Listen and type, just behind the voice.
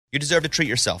You deserve to treat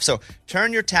yourself. So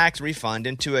turn your tax refund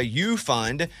into a U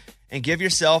fund and give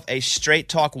yourself a Straight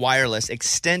Talk Wireless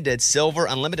Extended Silver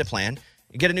Unlimited plan.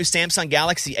 You get a new Samsung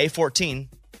Galaxy A14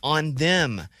 on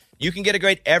them. You can get a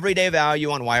great everyday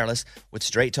value on wireless with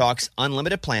Straight Talk's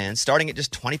unlimited plans, starting at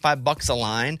just $25 a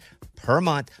line per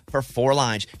month for 4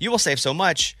 lines. You will save so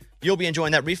much, you'll be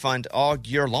enjoying that refund all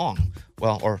year long.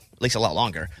 Well, or at least a lot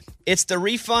longer. It's the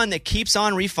refund that keeps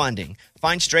on refunding.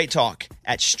 Find Straight Talk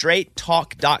at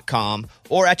straighttalk.com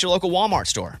or at your local Walmart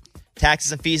store.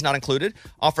 Taxes and fees not included.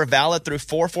 Offer valid through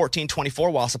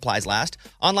 4/14/24 while supplies last.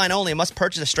 Online only. Must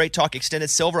purchase a Straight Talk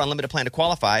Extended Silver Unlimited plan to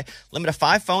qualify. Limit of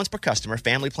 5 phones per customer.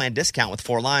 Family plan discount with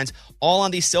 4 lines. All on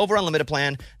the Silver Unlimited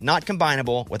plan. Not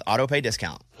combinable with auto-pay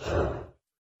discount.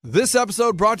 This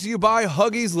episode brought to you by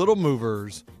Huggies Little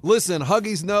Movers. Listen,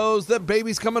 Huggies knows that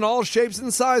babies come in all shapes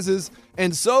and sizes,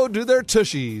 and so do their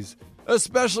tushies,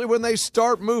 especially when they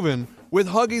start moving. With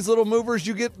Huggies Little Movers,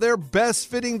 you get their best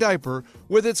fitting diaper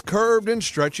with its curved and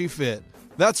stretchy fit.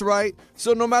 That's right,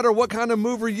 so no matter what kind of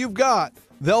mover you've got,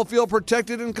 they'll feel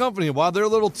protected and comfy while their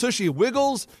little tushy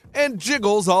wiggles and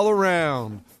jiggles all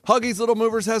around. Huggies Little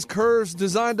Movers has curves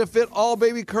designed to fit all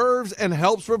baby curves and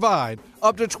helps provide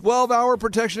up to 12-hour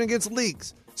protection against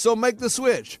leaks. So make the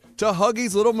switch to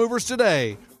Huggies Little Movers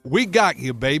today. We got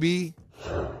you, baby.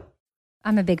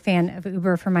 I'm a big fan of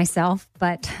Uber for myself,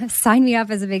 but sign me up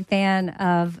as a big fan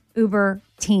of Uber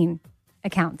Teen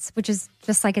accounts, which is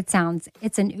just like it sounds.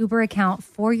 It's an Uber account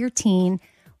for your teen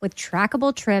with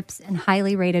trackable trips and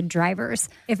highly rated drivers.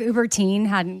 If Uber Teen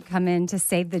hadn't come in to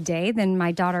save the day, then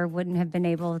my daughter wouldn't have been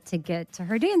able to get to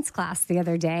her dance class the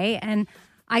other day. And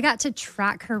I got to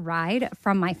track her ride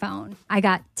from my phone. I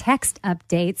got text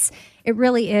updates. It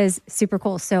really is super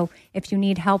cool. So if you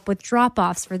need help with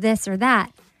drop-offs for this or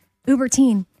that, Uber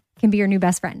Teen can be your new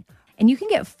best friend. And you can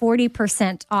get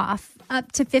 40% off,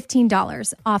 up to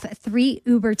 $15 off 3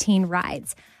 Uber Teen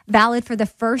rides. Valid for the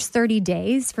first 30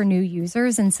 days for new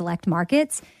users in select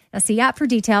markets. Now see app for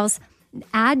details.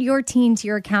 Add your teen to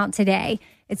your account today.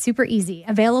 It's super easy.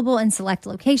 Available in select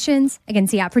locations. Again,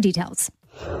 see app for details.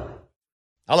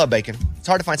 I love bacon. It's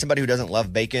hard to find somebody who doesn't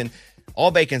love bacon.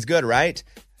 All bacon's good, right?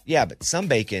 Yeah, but some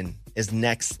bacon is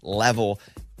next level.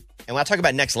 And when I talk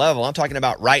about next level, I'm talking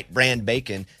about Right Brand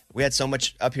bacon. We had so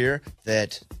much up here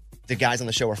that the guys on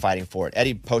the show were fighting for it.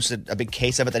 Eddie posted a big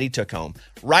case of it that he took home.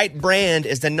 Right Brand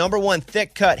is the #1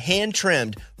 thick-cut,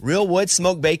 hand-trimmed, real wood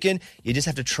smoked bacon. You just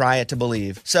have to try it to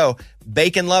believe. So,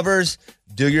 bacon lovers,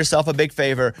 do yourself a big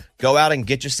favor. Go out and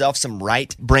get yourself some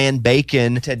Right Brand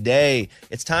bacon today.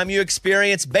 It's time you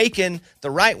experience bacon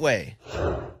the right way.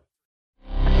 Here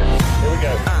we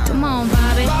go. Come on,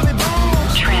 Bobby.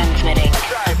 Transmitting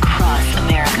across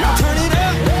America. Turn it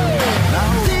up.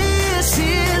 This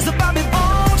is the Bobby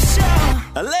Bones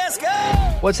Show. Let's go.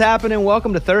 What's happening?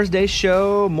 Welcome to Thursday's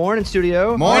show. Morning,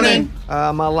 studio. Morning.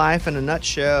 My life in a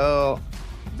nutshell.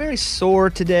 Very sore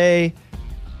today.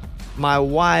 My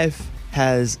wife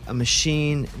has a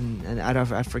machine, and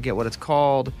I forget what it's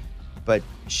called, but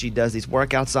she does these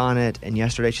workouts on it. And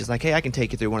yesterday she's like, hey, I can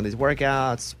take you through one of these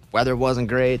workouts. Weather wasn't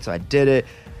great, so I did it.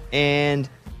 And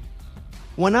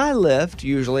when I lift,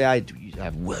 usually I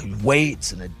have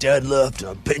weights and a deadlift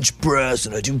and a bench press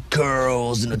and I do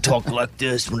curls and I talk like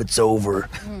this when it's over.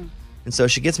 And so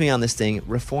she gets me on this thing,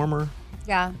 Reformer.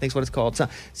 Yeah. I think's what it's called. So,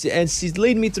 and she's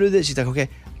leading me through this. She's like, okay,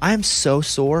 I am so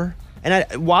sore. And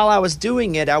while I was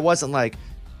doing it, I wasn't like,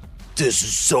 this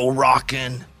is so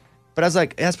rocking. But I was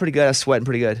like, that's pretty good. I was sweating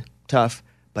pretty good. Tough.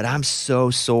 But I'm so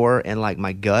sore in like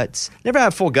my guts. Never had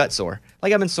a full gut sore.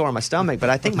 Like I've been sore in my stomach, but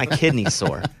I think my kidney's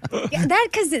sore. Yeah, that's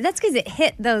because it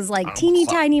hit those like teeny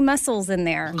tiny muscles in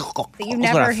there that you never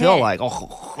That's what I hit. feel like.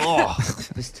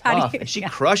 It's tough. And she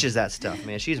crushes that stuff,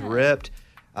 man. She's ripped.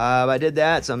 I did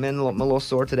that, so I'm a little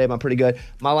sore today, but I'm pretty good.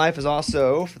 My life is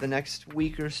also, for the next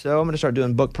week or so, I'm going to start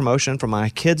doing book promotion for my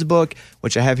kids' book,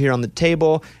 which I have here on the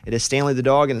table. It is Stanley the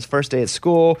Dog and his first day at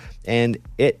school, and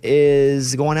it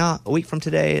is going out a week from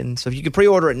today. And so if you could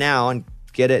pre-order it now and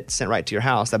get it sent right to your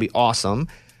house, that'd be awesome.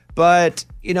 But,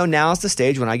 now's the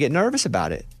stage when I get nervous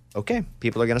about it. Okay,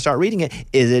 people are going to start reading it.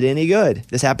 Is it any good?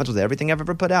 This happens with everything I've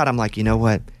ever put out. I'm like, you know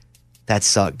what? That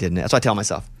sucked, didn't it? That's what I tell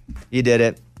myself. You did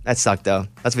it. That sucked, though.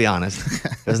 Let's be honest.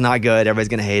 It was not good. Everybody's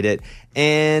going to hate it.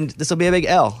 And this will be a big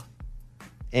L.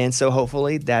 And so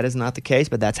hopefully that is not the case,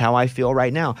 but that's how I feel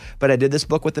right now. But I did this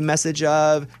book with the message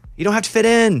of you don't have to fit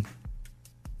in.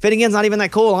 Fitting in is not even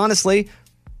that cool, honestly.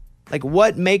 Like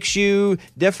what makes you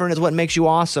different is what makes you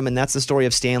awesome. And that's the story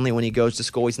of Stanley when he goes to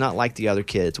school. He's not like the other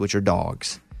kids, which are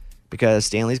dogs. Because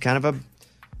Stanley's kind of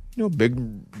a big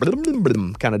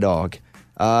kind of dog.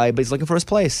 But he's looking for his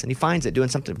place, and he finds it doing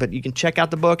something. But you can check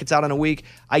out the book. It's out in a week.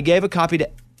 I gave a copy to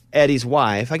Eddie's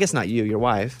wife. I guess not you, your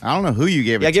wife. I don't know who you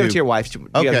gave it to. Yeah, I gave it to your wife. You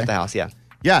have it at the house, yeah.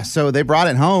 Yeah, so they brought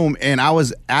it home, and I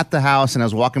was at the house, and I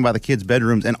was walking by the kids'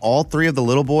 bedrooms, and all three of the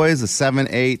little boys, the 7,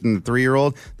 8, and the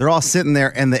 3-year-old, they're all sitting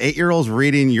there, and the 8-year-old's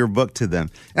reading your book to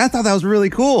them. And I thought that was really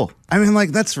cool. I mean,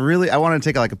 like, that's really, I wanted to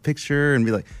take like a picture and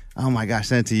be like, oh my gosh,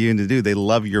 send it to you, and they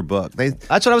love your book. That's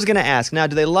what I was going to ask. Now,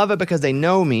 do they love it because they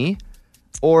know me,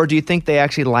 or do you think they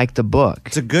actually like the book?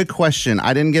 It's a good question.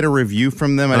 I didn't get a review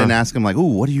from them. I didn't ask them like,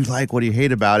 ooh, what do you like? What do you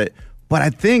hate about it? But I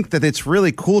think that it's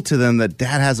really cool to them that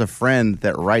dad has a friend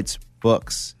that writes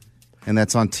books and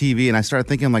that's on TV. And I started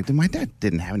thinking, I'm like, my dad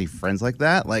didn't have any friends like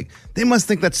that. Like, they must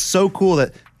think that's so cool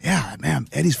that, yeah, man,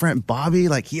 Eddie's friend Bobby,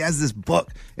 like, he has this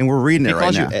book and we're reading it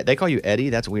right now. They call you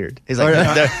Eddie? That's weird. He's like,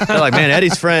 they're like, man,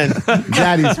 Eddie's friend.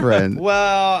 Daddy's friend.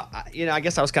 Well, I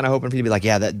guess I was kind of hoping for you to be like,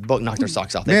 yeah, that book knocked their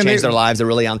socks off. They changed their lives. They're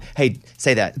really on. Hey,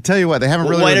 say that. Tell you what, they haven't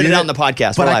really read it on the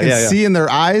podcast. But I can see in their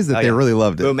eyes that they really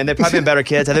loved it. Boom, and they've probably been better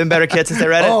kids. Have they been better kids since they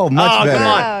read it? Oh, much better. Come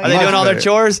on. Are they doing all their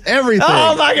chores? Everything.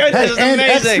 Oh, my goodness. This is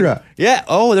amazing. Extra. Yeah.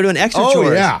 Oh, they're doing extra chores.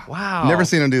 Oh, yeah. Wow. Never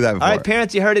seen them do that before. All right,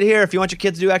 parents, you heard it here. If you want your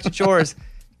kids to do extra chores,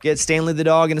 get Stanley the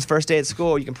dog in his first day at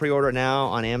school. You can pre-order it now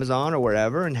on Amazon or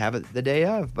wherever and have it the day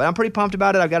of. But I'm pretty pumped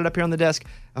about it. I've got it up here on the desk.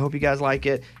 I hope you guys like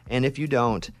it. And if you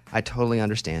don't, I totally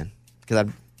understand.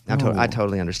 Because I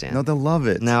totally understand. No, they'll love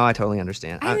it. No, I totally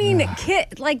understand. I mean,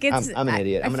 it's. I'm an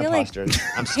idiot. I'm an imposter.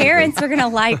 I'm stupid. Parents are gonna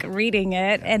like reading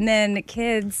it, and then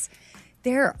kids,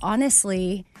 they're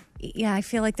honestly, yeah, I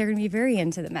feel like they're gonna be very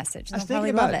into the message. They'll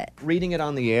probably love it. Reading it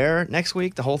on the air next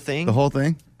week, the whole thing. The whole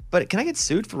thing? But can I get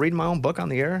sued for reading my own book on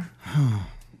the air?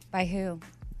 By who?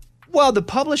 Well, the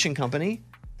publishing company.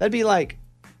 That'd be like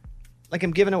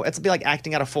I'm giving away. It'd be like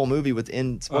acting out a full movie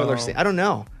within spoiler scene. I don't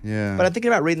know. Yeah. But I'm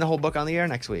thinking about reading the whole book on the air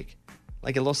next week.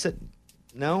 Like a little sit.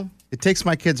 No? It takes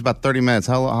my kids about 30 minutes.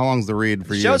 How long's the read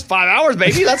for you? Show's 5 hours,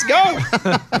 baby. Let's go.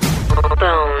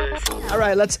 All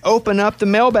right, let's open up the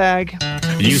mailbag.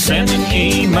 You send an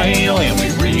email and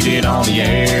we read it on the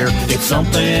air. It's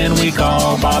something we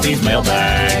call Bobby's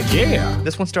mailbag. Yeah.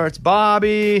 This one starts,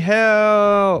 Bobby,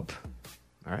 help.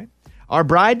 All right. Our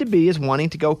bride-to-be is wanting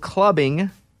to go clubbing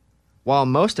while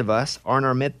most of us are in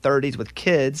our mid-30s with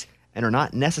kids and are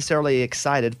not necessarily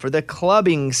excited for the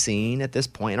clubbing scene at this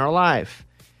point in our life.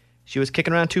 She was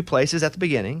kicking around 2 places at the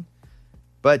beginning,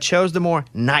 but chose the more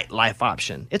nightlife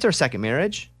option. It's her second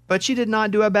marriage, but she did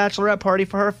not do a bachelorette party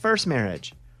for her first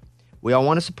marriage. We all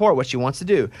want to support what she wants to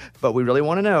do, but we really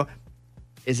want to know,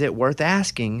 is it worth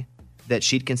asking that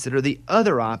she'd consider the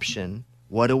other option?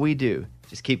 What do we do?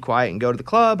 Just keep quiet and go to the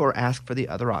club, or ask for the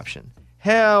other option?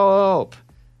 Help!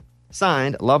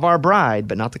 Signed, love our bride,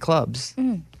 but not the clubs.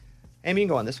 Amy, you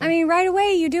can go on this one. I mean, right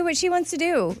away, you do what she wants to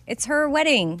do. It's her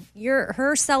wedding,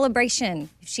 her celebration.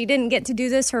 If she didn't get to do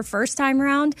this her first time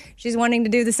around, she's wanting to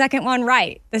do the second one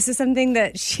right. This is something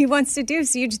that she wants to do.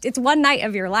 So it's one night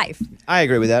of your life. I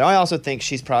agree with that. I also think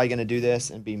she's probably going to do this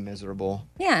and be miserable.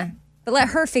 Yeah, but let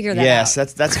her figure that out. Yes,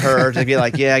 that's her to be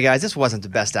like, yeah, guys, this wasn't the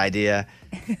best idea.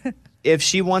 If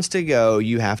she wants to go,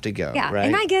 you have to go. Yeah, right?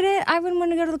 And I get it. I wouldn't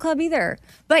want to go to the club either.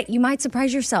 But you might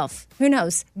surprise yourself. Who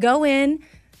knows? Go in.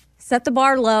 Set the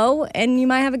bar low, and you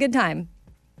might have a good time.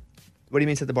 What do you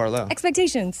mean set the bar low?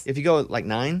 Expectations. If you go like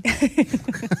 9?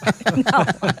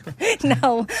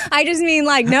 No. I just mean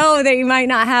know that you might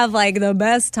not have the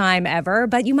best time ever,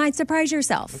 but you might surprise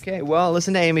yourself. Okay, well,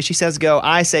 listen to Amy. She says go.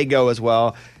 I say go as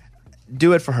well.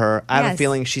 Do it for her. I have a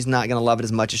feeling she's not going to love it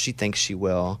as much as she thinks she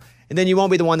will. And then you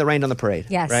won't be the one that rained on the parade.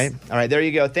 Yes. Right? All right, there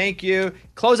you go. Thank you.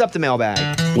 Close up the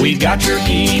mailbag. We got your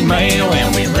email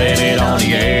and we read it on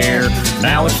the air.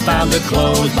 Now it's time to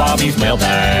close Bobby's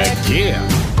mailbag. Yeah.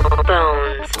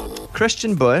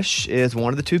 Christian Bush is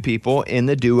one of the 2 people in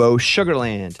the duo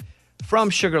Sugarland. From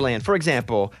Sugarland, for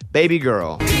example, Baby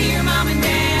Girl. Dear Mom and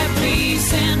Dad, please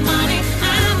send money.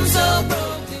 I'm so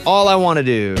broke. All I Want to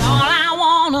Do. All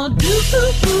I want to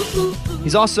do.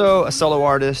 He's also a solo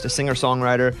artist, a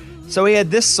singer-songwriter. So he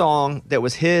had this song that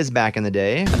was his back in the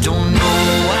day. I don't know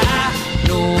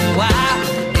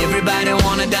why everybody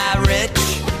wanna die rich.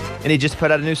 And he just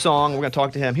put out a new song. We're going to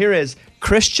talk to him. Here is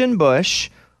Christian Bush,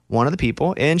 one of the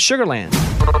people in Sugarland.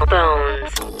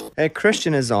 Hey,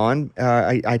 Christian is on.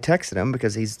 I texted him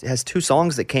because he has 2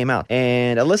 songs that came out.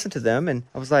 And I listened to them, and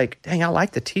I was like, dang, I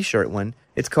like the T-shirt one.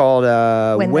 It's called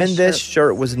When This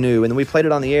Shirt Was New. And then we played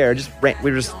it on the air. We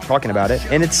were just talking about it.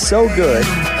 And it's so good.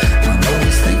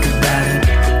 Always think about it,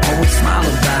 always smile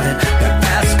about it. That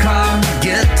fast car,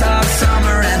 guitar,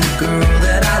 summer, and the girl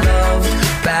that I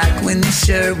loved back when this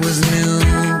shirt was new.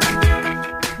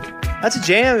 That's a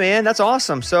jam, man. That's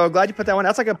awesome. So glad you put that one.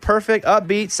 That's like a perfect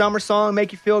upbeat summer song,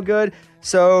 make you feel good.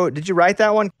 So did you write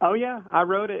that one? Oh, yeah. I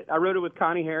wrote it. I wrote it with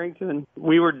Connie Harrington.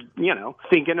 We were,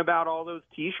 thinking about all those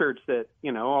T-shirts that,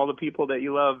 all the people that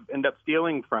you love end up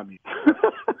stealing from you.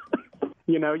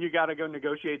 You got to go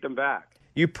negotiate them back.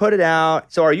 You put it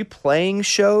out. So are you playing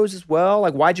shows as well?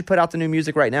 Like, why'd you put out the new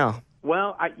music right now?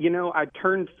 Well, I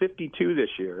turned 52 this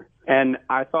year, and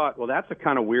I thought, well, that's a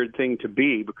kind of weird thing to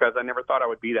be because I never thought I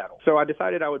would be that old. So I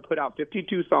decided I would put out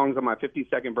 52 songs on my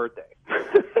 52nd birthday.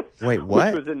 Wait,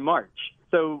 what? Which was in March.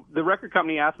 So the record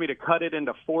company asked me to cut it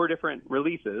into 4 different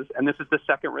releases, and this is the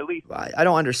second release. I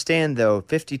don't understand, though.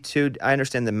 52, I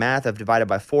understand the math of divided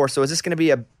by 4. So is this going to be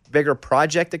a bigger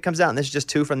project that comes out, and this is just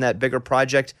 2 from that bigger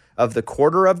project of the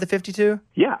quarter of the 52?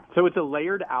 Yeah, so it's a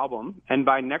layered album, and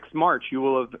by next March, you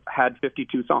will have had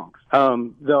 52 songs.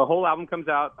 The whole album comes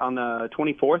out on the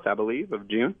 24th, I believe, of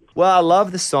June. Well, I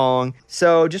love the song,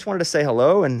 so just wanted to say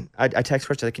hello, and I text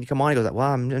Chris, like, can you come on? He goes,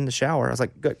 well, I'm in the shower. I was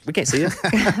like, good, we can't see you.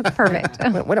 Perfect.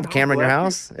 We don't have a camera in your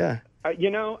house. Yeah. I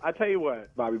tell you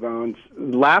what, Bobby Bones,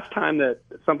 last time that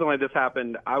something like this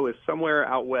happened, I was somewhere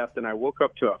out west, and I woke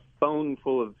up to a phone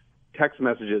full of text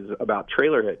messages about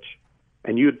Trailer Hitch,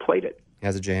 and you had played it.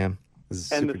 As a jam.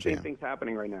 And the same thing's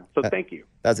happening right now. So thank you.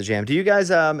 That's a jam. Do you guys,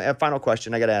 a final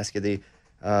question, I got to ask you the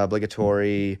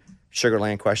obligatory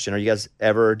Sugarland question. Are you guys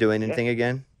ever doing anything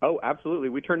again? Oh, absolutely.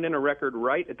 We turned in a record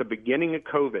right at the beginning of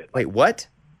COVID. Wait, what?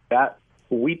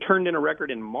 We turned in a record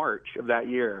in March of that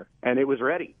year, and it was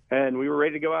ready. And we were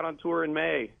ready to go out on tour in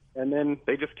May. And then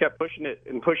they just kept pushing it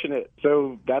and pushing it.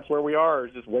 So that's where we are,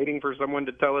 just waiting for someone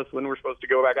to tell us when we're supposed to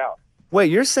go back out. Wait,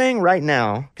 you're saying right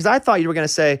now, because I thought you were going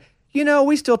to say,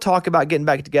 we still talk about getting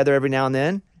back together every now and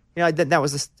then. That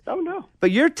was Oh, no.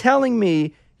 But you're telling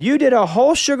me you did a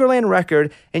whole Sugarland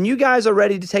record, and you guys are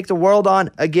ready to take the world on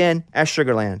again as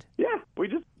Sugarland. Yeah, we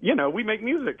just, we make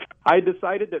music. I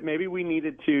decided that maybe we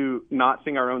needed to not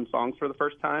sing our own songs for the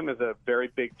first time as a very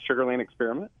big Sugarland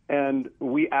experiment. And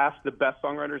we asked the best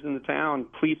songwriters in the town,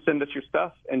 please send us your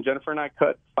stuff. And Jennifer and I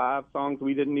cut 5 songs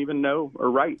we didn't even know or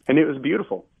write. And it was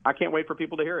beautiful. I can't wait for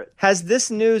people to hear it. Has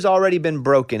this news already been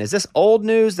broken? Is this old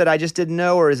news that I just didn't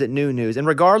know, or is it new news? And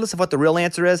regardless of what the real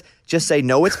answer is, just say,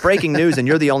 no, it's breaking news, and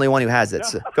you're the only one who has it.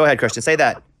 So, go ahead, Christian, say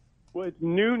that. Well, it's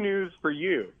new news for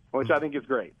you, which I think is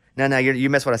great. No, you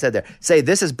missed what I said there. Say,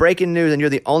 this is breaking news, and you're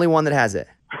the only one that has it.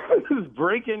 This is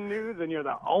breaking news, and you're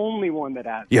the only one that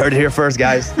has it. You heard it here first,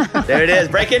 guys. There it is,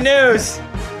 breaking news.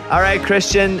 All right,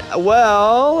 Christian.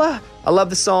 Well, I love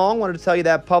the song. Wanted to tell you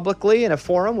that publicly in a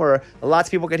forum where lots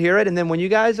of people could hear it. And then when you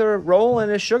guys are rolling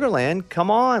as Sugarland, come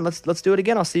on, let's do it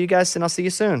again. I'll see you guys, and I'll see you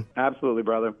soon. Absolutely,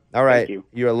 brother. All right. Thank you.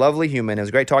 You're a lovely human. It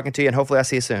was great talking to you, and hopefully I'll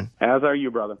see you soon. As are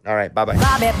you, brother. All right, bye-bye.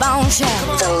 Bobby Bones Show.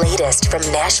 The latest from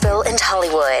Nashville and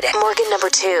Hollywood. Morgan number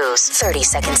 2's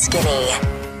 30-Second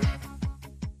Skinny.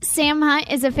 Sam Hunt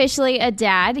is officially a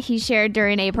dad. He shared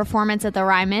during a performance at the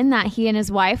Ryman that he and his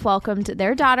wife welcomed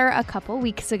their daughter a couple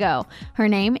weeks ago. Her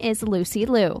name is Lucy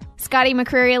Liu. Scotty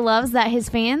McCreery loves that his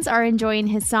fans are enjoying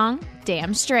his song,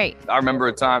 Damn Straight. I remember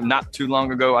a time not too long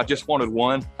ago, I just wanted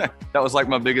one. That was like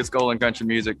my biggest goal in country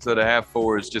music. So to have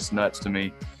 4 is just nuts to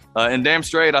me. And Damn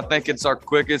Straight, I think it's our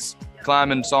quickest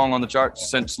climbing song on the charts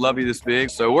since Love You This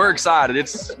Big. So we're excited.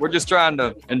 We're just trying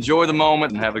to enjoy the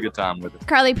moment and have a good time with it.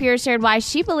 Carly Pierce shared why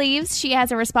she believes she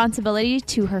has a responsibility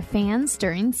to her fans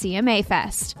during CMA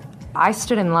Fest. I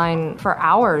stood in line for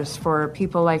hours for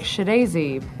people like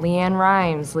Shadazy, Leanne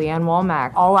Rimes, Leanne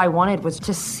Womack. All I wanted was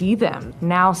to see them.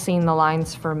 Now seeing the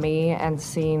lines for me and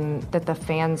seeing that the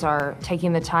fans are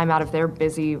taking the time out of their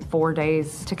busy 4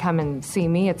 days to come and see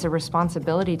me, it's a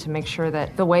responsibility to make sure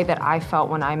that the way that I felt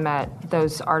when I met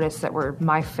those artists that were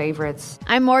my favorites.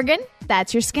 I'm Morgan.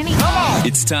 That's your skinny.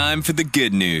 It's time for the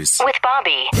good news. With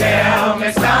Bobby. Tell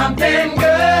me something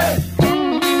good.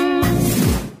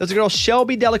 There's a girl,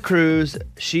 Shelby Dela Cruz.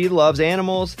 She loves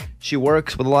animals. She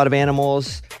works with a lot of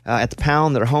animals at the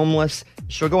pound that are homeless.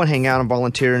 She'll go and hang out and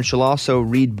volunteer, and she'll also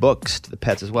read books to the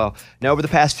pets as well. Now, over the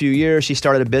past few years, she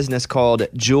started a business called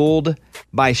Jeweled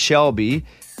by Shelby.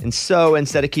 And so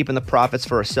instead of keeping the profits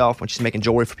for herself when she's making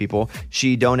jewelry for people,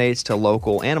 she donates to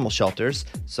local animal shelters.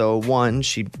 So one,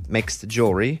 she makes the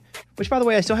jewelry, which, by the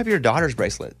way, I still have your daughter's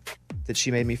bracelet that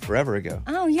she made me forever ago.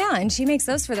 Oh, yeah, and she makes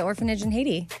those for the orphanage in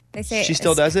Haiti. They say she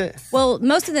still does it? Well,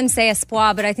 most of them say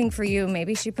Espoir, but I think for you,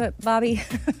 maybe she put Bobby.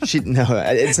 No,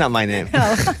 it's not my name.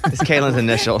 Oh. It's Kaylin's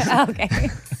initials. Oh, okay.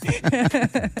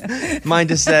 Mine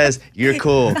just says, you're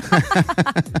cool.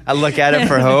 I look at it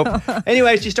for hope.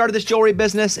 Anyway, she started this jewelry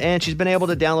business, and she's been able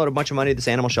to download a bunch of money to this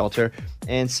animal shelter.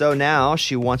 And so now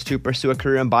she wants to pursue a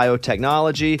career in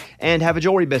biotechnology and have a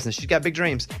jewelry business. She's got big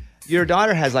dreams. Your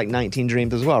daughter has like 19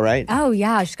 dreams as well, right? Oh,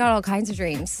 yeah. She's got all kinds of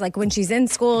dreams. Like when she's in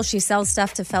school, she sells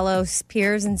stuff to fellow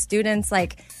peers and students,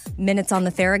 like minutes on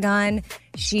the Theragun.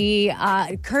 She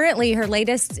currently, her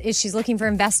latest is she's looking for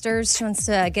investors. She wants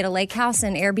to get a lake house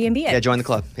and Airbnb it. Yeah, join the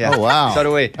club. Yeah. Oh, wow. So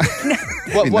do we.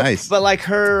 Nice. But like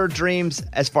her dreams,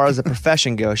 as far as the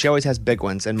profession goes, she always has big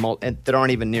ones and that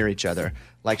aren't even near each other.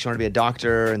 Like she wanted to be a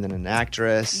doctor and then an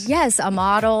actress. Yes, a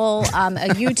model,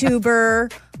 a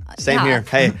YouTuber. Same here.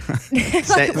 Hey,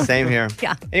 same here.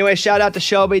 Yeah. Anyway, shout out to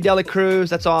Shelby Dela Cruz.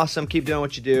 That's awesome. Keep doing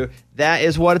what you do. That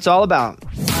is what it's all about.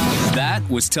 That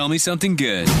was Tell Me Something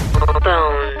Good.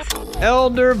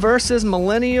 Elder versus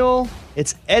millennial.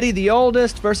 It's Eddie the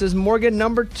oldest versus Morgan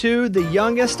number 2, the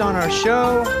youngest on our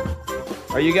show.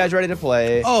 Are you guys ready to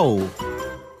play? Oh.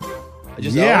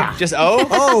 Just yeah. O? Just O?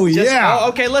 Oh, yeah. O?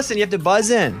 Okay, listen, you have to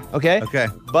buzz in, okay? Okay.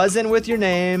 Buzz in with your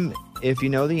name if you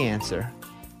know the answer.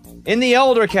 In the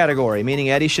elder category,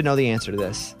 meaning Eddie should know the answer to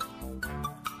this.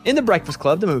 In The Breakfast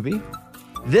Club, the movie,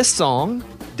 this song,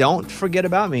 Don't Forget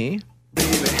About Me,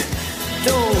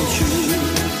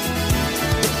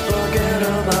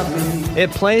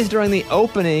 it plays during the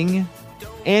opening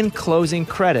and closing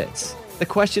credits. The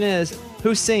question is,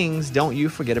 who sings Don't You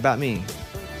Forget About Me?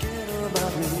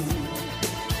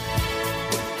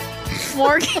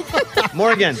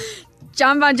 Morgan.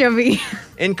 John Bon Jovi.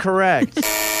 Incorrect.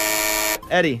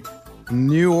 Eddie.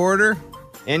 New Order?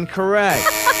 Incorrect.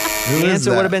 The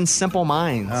answer would have been Simple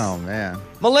Minds. Oh, man.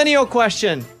 Millennial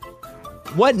question.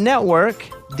 What network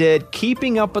did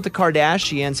Keeping Up with the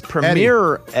Kardashians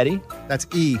premiere, Eddie? That's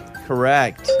E.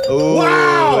 Correct. Ooh,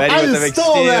 Wow! Eddie I with the just big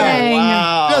stole steal. that.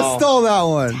 Wow. Just stole that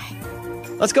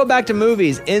one. Let's go back to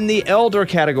movies. In the elder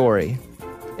category,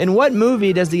 in what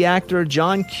movie does the actor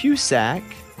John Cusack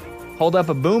hold up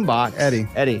a boombox?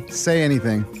 Eddie. Say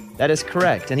anything. That is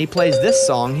correct. And he plays this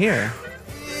song here.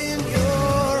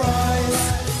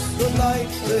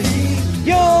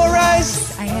 Your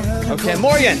eyes. Okay,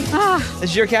 Morgan.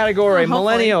 This is your category.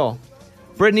 Millennial.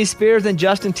 Britney Spears and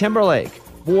Justin Timberlake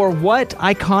wore what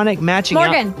iconic matching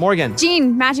Morgan.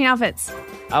 Jean, matching outfits.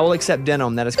 I will accept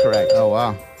denim. That is correct. Oh,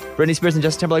 wow. Britney Spears and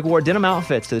Justin Timberlake wore denim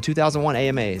outfits to the 2001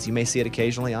 AMAs. You may see it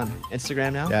occasionally on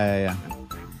Instagram now. Yeah.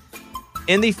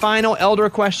 In the final elder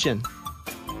question,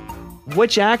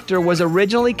 which actor was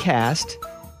originally cast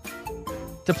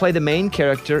to play the main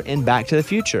character in Back to the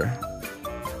Future?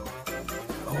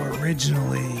 Oh,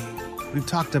 originally. We've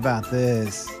talked about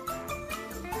this.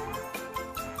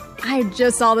 I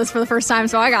just saw this for the first time,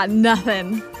 so I got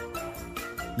nothing.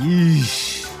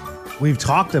 Yeesh. We've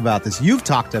talked about this. You've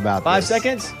talked about 5 this.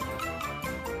 seconds.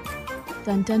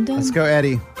 Dun, dun, dun. Let's go,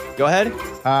 Eddie. Go ahead.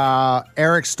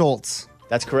 Eric Stoltz.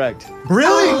 That's correct.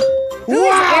 Really?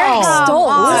 Eric Stoltz?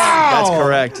 Wow. That's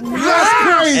correct.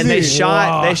 That's crazy. And they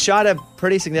shot a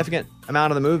pretty significant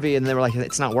amount of the movie, and they were like,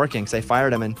 it's not working, so they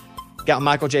fired him and got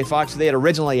Michael J. Fox, who they had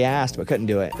originally asked but couldn't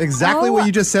do it. Exactly what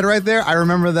you just said right there. I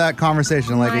remember that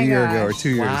conversation like a year ago or 2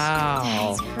 years.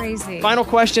 Wow. That's crazy. Final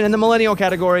question in the millennial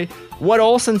category. What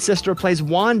Olsen sister plays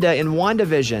Wanda in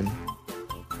WandaVision?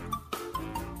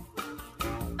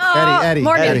 Eddie.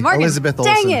 Morgan. Elizabeth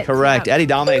Dang Olsen. it. Correct. Eddie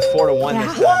dominates 4-1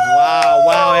 this time.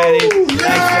 Wow, Eddie. Nice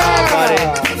job,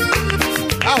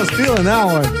 buddy. I was feeling that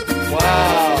one.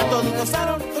 Wow.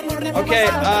 Okay,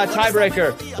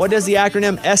 tiebreaker. What does the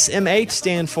acronym SMH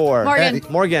stand for? Morgan.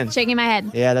 Morgan. Shaking my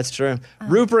head. Yeah, that's true.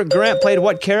 Rupert Grint played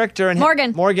what character in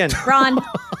Morgan. Ron. Ron.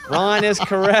 Ron is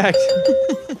correct.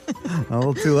 A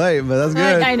little too late, but that's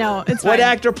good. I know. It's What fine.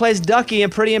 actor plays Ducky in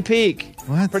Pretty in Pink?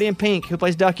 What? Pretty in Pink. Who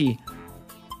plays Ducky?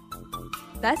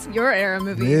 That's your era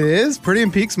movie. It is. Pretty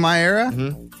in Peak's my era.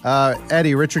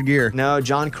 Eddie, Richard Gere. No,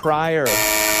 John Cryer.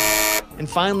 And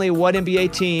finally, what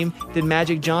NBA team did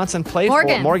Magic Johnson play for?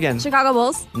 Morgan. Chicago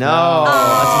Bulls. No,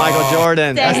 that's Michael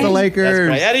Jordan. That's the Lakers. That's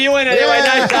right. Eddie, you win it. Anyway,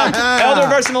 nice job. Elder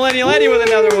versus Millennial. Eddie with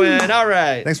another win. All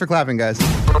right. Thanks for clapping, guys.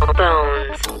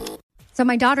 So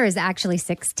my daughter is actually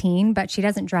 16, but she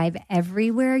doesn't drive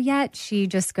everywhere yet. She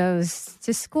just goes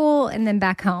to school and then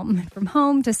back home. From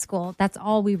home to school, that's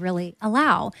all we really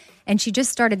allow. And she just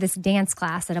started this dance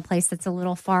class at a place that's a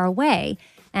little far away.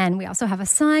 And we also have a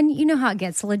son. You know how it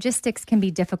gets. Logistics can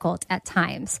be difficult at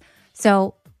times.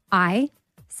 So I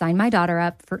signed my daughter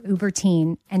up for Uber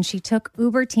Teen, and she took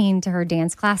Uber Teen to her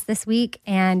dance class this week,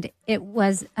 and it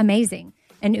was amazing.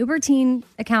 An Uber Teen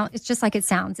account, it's just like it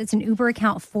sounds. It's an Uber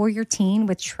account for your teen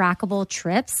with trackable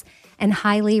trips and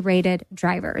highly rated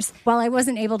drivers. While I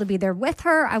wasn't able to be there with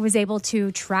her, I was able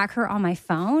to track her on my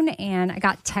phone, and I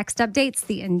got text updates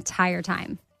the entire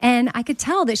time. And I could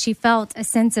tell that she felt a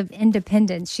sense of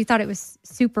independence. She thought it was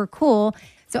super cool.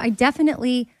 So I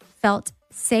definitely felt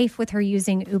safe with her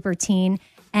using Uber Teen.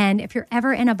 And if you're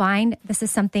ever in a bind, this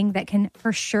is something that can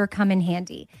for sure come in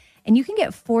handy. And you can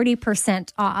get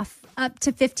 40% off, up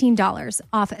to $15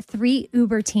 off 3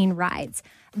 Uber Teen rides.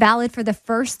 Valid for the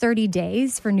first 30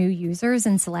 days for new users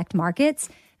in select markets.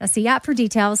 Now see app for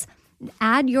details.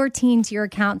 Add your teen to your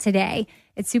account today.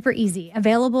 It's super easy.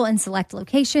 Available in select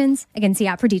locations. Again, see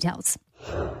app for details.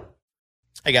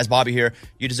 Hey guys, Bobby here.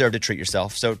 You deserve to treat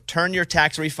yourself. So turn your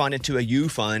tax refund into a U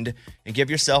fund and give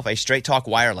yourself a Straight Talk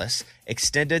Wireless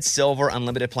Extended Silver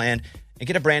Unlimited plan and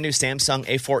get a brand new Samsung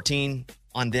A14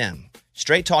 on them.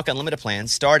 Straight Talk Unlimited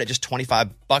plans start at just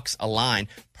 $25 a line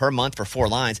per month for 4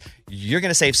 lines. You're going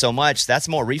to save so much. That's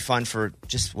more refund for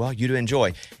just, well, you to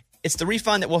enjoy. It's the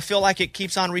refund that will feel like it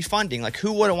keeps on refunding. Like,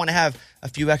 who wouldn't want to have a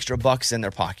few extra bucks in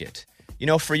their pocket? You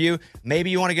know, for you, maybe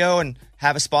you want to go and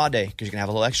have a spa day because you're going to have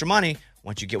a little extra money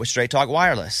once you get with Straight Talk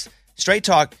Wireless. Straight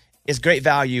Talk is great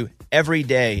value every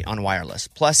day on wireless.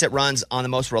 Plus, it runs on the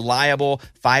most reliable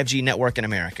 5G network in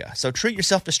America. So treat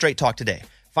yourself to Straight Talk today.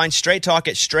 Find Straight Talk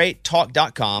at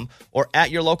straighttalk.com or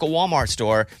at your local Walmart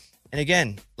store. And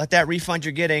again, let that refund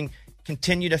you're getting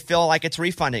continue to feel like it's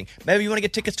refunding. Maybe you want to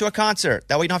get tickets to a concert.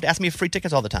 That way you don't have to ask me for free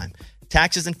tickets all the time.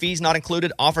 Taxes and fees not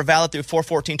included. Offer valid through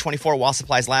 4/14/24 while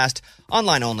supplies last.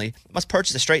 Online only. Must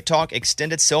purchase a Straight Talk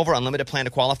Extended Silver Unlimited plan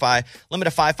to qualify. Limit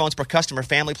of 5 phones per customer.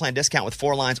 Family plan discount with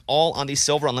 4 lines, all on the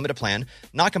Silver Unlimited plan.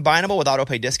 Not combinable with auto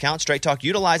pay discount. Straight Talk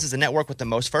utilizes the network with the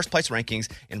most first place rankings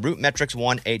in Root Metrics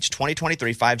 1H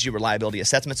 2023 5G reliability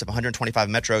assessments of 125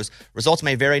 metros. Results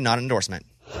may vary, not an endorsement.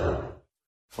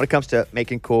 When it comes to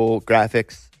making cool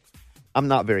graphics, I'm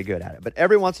not very good at it. But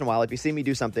every once in a while, if you see me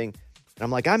do something, and I'm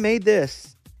like, I made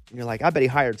this. And you're like, I bet he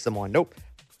hired someone. Nope.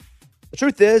 The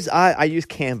truth is, I use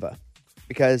Canva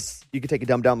because you can take a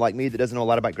dumb like me that doesn't know a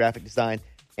lot about graphic design.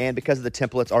 And because of the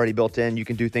templates already built in, you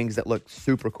can do things that look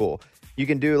super cool. You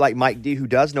can do like Mike D, who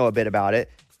does know a bit about it,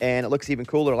 and it looks even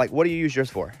cooler. Like, what do you use yours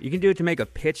for? You can do it to make a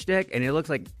pitch deck, and it looks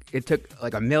like it took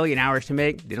like 1,000,000 hours to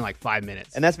make, did in like 5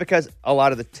 minutes. And that's because a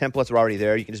lot of the templates are already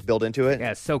there. You can just build into it.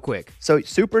 Yeah, it's so quick. So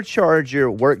supercharge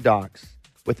your work docs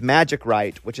with Magic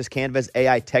Write, which is Canva's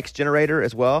AI text generator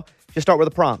as well. Just start with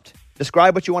a prompt.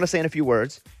 Describe what you want to say in a few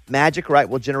words. Magic Write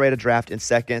will generate a draft in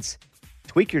seconds.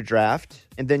 Tweak your draft,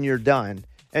 and then you're done.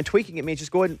 And tweaking it means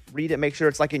just go ahead and read it, make sure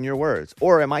it's like in your words.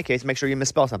 Or in my case, make sure you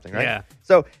misspell something, right? Yeah.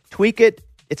 So tweak it.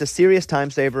 It's a serious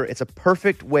time saver. It's a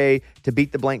perfect way to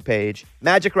beat the blank page.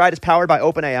 Magic Write is powered by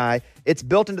OpenAI. It's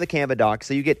built into the Canva doc,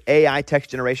 so you get AI text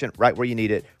generation right where you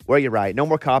need it, where you write. No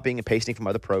more copying and pasting from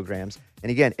other programs. And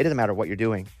again, it doesn't matter what you're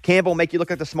doing. Canva will make you look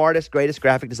like the smartest, greatest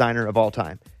graphic designer of all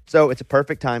time. So it's a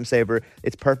perfect time saver.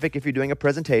 It's perfect if you're doing a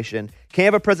presentation.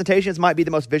 Canva presentations might be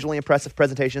the most visually impressive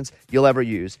presentations you'll ever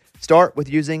use. Start with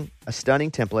using a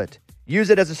stunning template. Use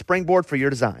it as a springboard for your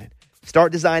design.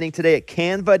 Start designing today at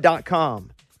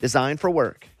canva.com. Design for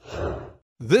work.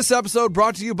 This episode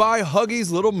brought to you by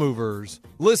Huggies Little Movers.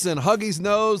 Listen, Huggies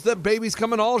knows that babies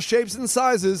come in all shapes and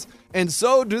sizes, and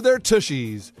so do their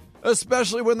tushies,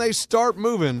 especially when they start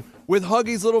moving. With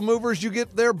Huggies Little Movers, you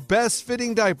get their best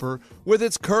fitting diaper with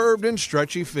its curved and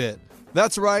stretchy fit.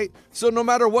 That's right, so no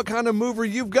matter what kind of mover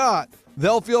you've got,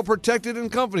 they'll feel protected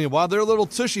and comfy while their little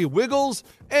tushy wiggles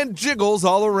and jiggles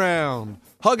all around.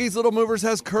 Huggies Little Movers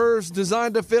has curves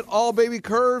designed to fit all baby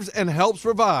curves and helps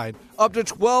provide up to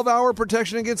 12-hour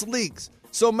protection against leaks.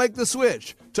 So make the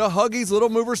switch to Huggies Little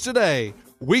Movers today.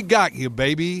 We got you,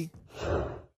 baby.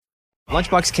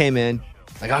 Lunchbox came in,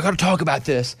 like, I got to talk about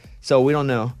this. So we don't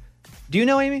know. Do you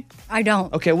know, Amy? I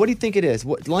don't. Okay, what do you think it is?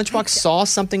 Lunchbox saw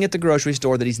something at the grocery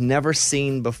store that he's never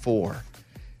seen before.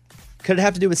 Could it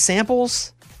have to do with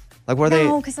samples? Like where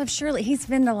No, because I'm surely he's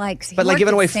been to But like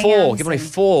giving away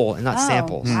full and not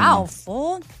samples. Wow,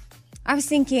 full. I was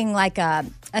thinking like a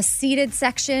seated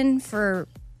section for,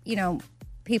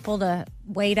 people to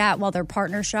wait at while their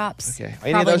partner shops. Okay. Are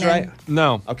any of those right?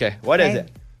 No. Okay. What is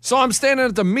it? So I'm standing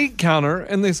at the meat counter,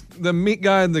 and the meat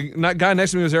guy, the guy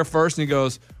next to me was there first, and he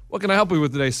goes, "What can I help you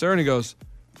with today, sir?" And he goes,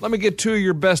 "Let me get 2 of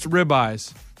your best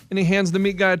ribeyes." And he hands the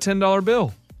meat guy a $10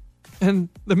 bill. And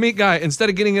the meat guy, instead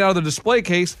of getting it out of the display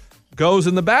case, goes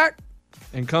in the back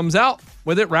and comes out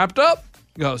with it wrapped up.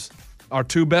 He goes, "Our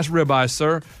 2 best ribeyes,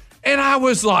 sir." And I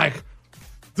was like,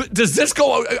 does this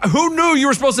go? Who knew you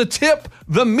were supposed to tip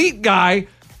the meat guy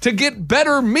to get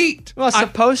better meat? Well,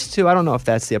 supposed to. I don't know if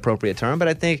that's the appropriate term, but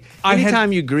I think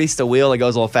anytime you grease the wheel, it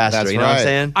goes a little faster. That's you know what I'm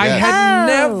saying? I had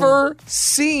never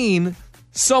seen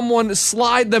someone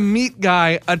slide the meat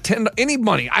guy any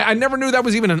money. I never knew that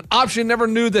was even an option. Never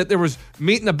knew that there was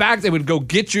meat in the back. They would go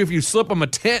get you if you slip them a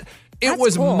 $10. It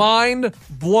was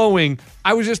mind-blowing.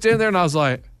 I was just in there and I was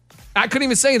like, I couldn't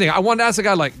even say anything. I wanted to ask the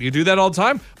guy, like, do you do that all the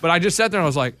time? But I just sat there and I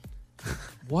was like,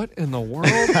 what in the world?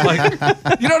 Like,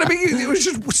 you know what I mean? It was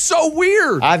just so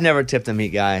weird. I've never tipped a meat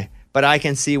guy, but I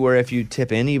can see where if you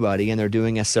tip anybody and they're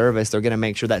doing a service, they're going to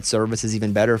make sure that service is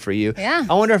even better for you. Yeah.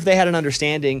 I wonder if they had an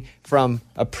understanding from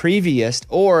a previous,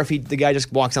 or if the guy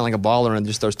just walks out like a baller and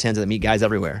just throws tens of the meat guys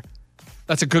everywhere.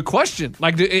 That's a good question.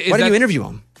 Like, why didn't you interview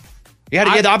him? You had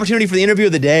to get the opportunity for the interview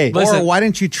of the day. Or why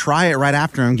didn't you try it right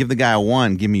after and give the guy a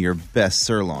 1? Give me your best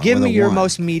sirloin. Give with me a your 1.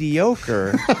 most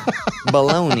mediocre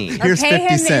bologna. Or pay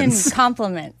him in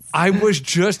compliments. I was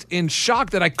just in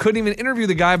shock that I couldn't even interview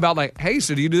the guy about like, hey,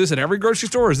 so do you do this at every grocery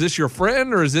store? Is this your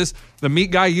friend or is this the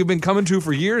meat guy you've been coming to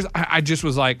for years? I just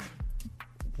was like,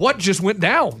 what just went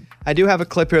down? I do have a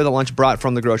clip here that Lunch brought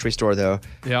from the grocery store, though.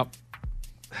 Yep.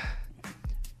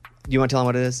 You want to tell him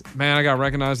what it is? Man, I got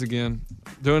recognized again.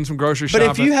 Doing some grocery But shopping.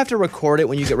 if you have to record it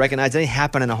when you get recognized, it ain't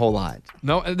happening a whole lot.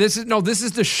 No, this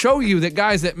is to show you that,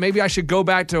 guys, that maybe I should go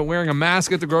back to wearing a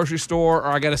mask at the grocery store, or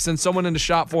I got to send someone in to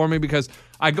shop for me because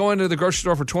I go into the grocery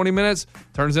store for 20 minutes,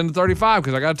 turns into 35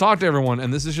 because I got to talk to everyone.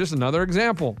 And this is just another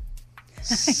example.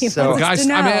 So, guys,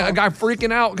 I mean, a guy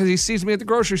freaking out because he sees me at the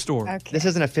grocery store. This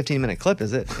isn't a 15-minute clip,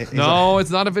 is it? No, it's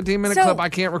not a 15-minute So- clip. I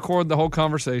can't record the whole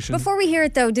conversation. Before we hear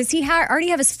it, though, does he already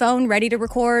have his phone ready to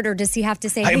record, or does he have to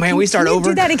say, Hey, hey, man, can, we start can you over?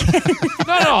 do that again?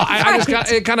 No, I just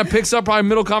got, it kind of picks up probably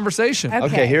middle conversation.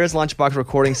 Okay, here's Lunchbox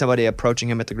recording somebody approaching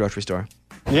him at the grocery store.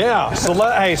 Yeah,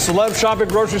 celeb shop at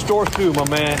grocery stores too, my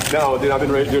man. No, dude, I've been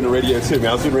doing the radio too, man.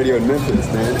 I was doing radio in Memphis,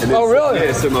 man. And Oh, really?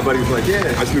 Yeah, so my buddy was like, yeah,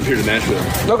 I just moved here to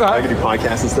Nashville. Okay. I can do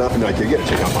podcasts and stuff, and like, you gotta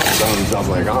check out my phones. I was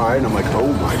like, all right. And I'm like,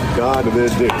 oh my God,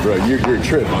 dude, bro, you're a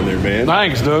trip on there, man.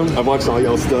 Thanks, dude. I watched all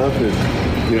y'all's stuff,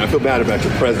 and I feel bad about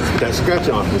your presence, but that scratch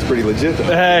off was pretty legit, though.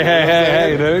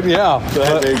 Hey, dude. Yeah. So,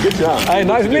 hey, good job. Hey,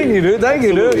 nice meeting you, dude. Thank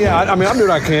you, dude. Yeah, I mean, I'm doing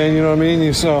what I can, you know what I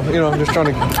mean? So, I'm just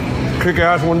trying to kick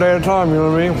ass one day at a time, you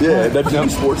know what I mean? Yeah, do you do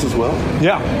sports as well?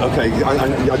 Yeah. Okay,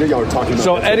 I knew y'all were talking about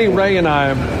So that. Eddie Ray and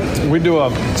I, we do a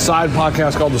side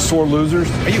podcast called The Sore Losers.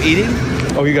 Are you eating?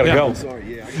 Oh, you gotta go.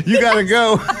 You gotta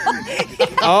go.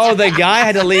 Oh, the guy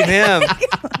had to leave him.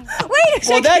 Wait a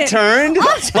Well, that second. turned.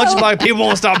 Also- Lunchbox, people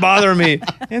won't stop bothering me.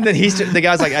 And then the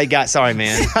guy's like, sorry,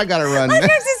 man. I gotta run. Lunchbox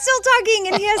is still talking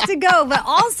and he has to go. But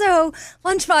also,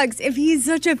 Lunchbox, if he's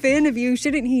such a fan of you,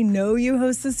 shouldn't he know you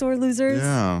host the Sore Losers?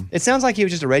 Yeah. It sounds like he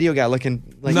was just a radio guy looking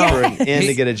like No. for an in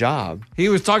to get a job. He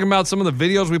was talking about some of the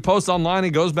videos we post online. He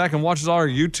goes back and watches all our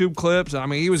YouTube clips. I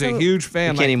mean, he was a huge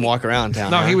fan. You can't even walk around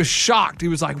town. No, huh? he was shocked. He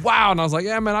was like, wow. And I was like,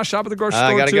 yeah, man, I shop at the grocery I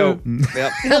store gotta too. go.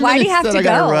 Yep. But why do you have Said to I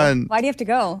gotta go? run. Why do you have to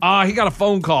go? He got a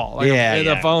phone call. Like Yeah,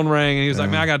 the phone rang, and he was like,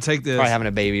 man, I got to take this. Probably having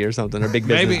a baby or something, or big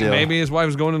business deal. Maybe his wife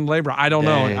was going into labor. I don't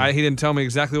know. Dang. He didn't tell me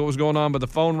exactly what was going on, but the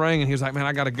phone rang, and he was like, man,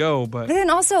 I got to go. But But then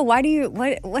also, what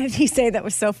did he say that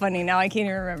was so funny? Now I can't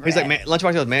even remember. He's like, man,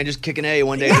 Lunchbox goes, man, just kick an A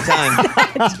one day at a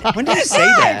time. When did you say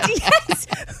that? Yes.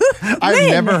 I've When?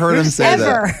 never heard him say Ever.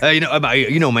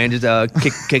 that. Man,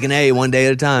 just kick an A one day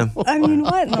at a time. I mean,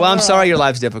 what? in the Well, I'm world? sorry your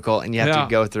life's difficult and you have Yeah. to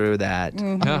go through that.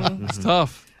 yeah, it's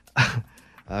tough.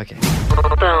 Okay.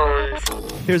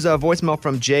 Here's a voicemail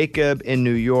from Jacob in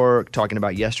New York talking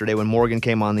about yesterday when Morgan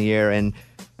came on the air and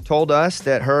told us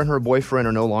that her and her boyfriend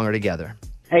are no longer together.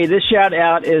 Hey, this shout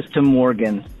out is to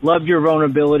Morgan. Loved your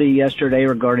vulnerability yesterday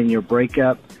regarding your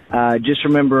breakup. Just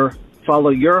remember, follow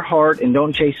your heart and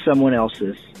don't chase someone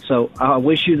else's. So I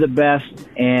wish you the best,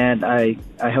 and I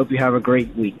hope you have a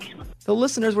great week. The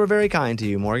listeners were very kind to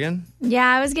you, Morgan. Yeah,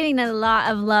 I was getting a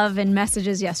lot of love and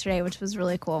messages yesterday, which was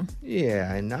really cool.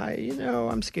 Yeah, and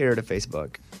I'm scared of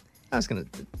Facebook. I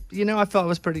felt it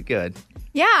was pretty good.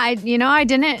 Yeah, I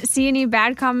didn't see any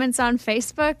bad comments on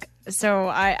Facebook, so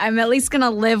I'm at least going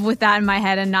to live with that in my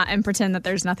head and pretend that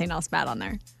there's nothing else bad on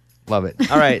there. Love it.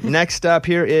 All right, next up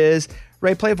here is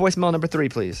Ray. Play voicemail number 3,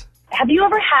 please. Have you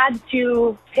ever had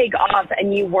to take off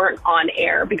and you weren't on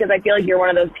air? Because I feel like you're one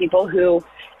of those people who,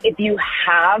 if you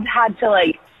have had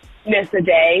to miss a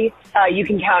day, you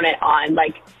can count it on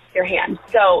your hand.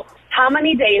 So how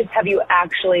many days have you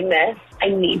actually missed? I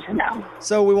need to know.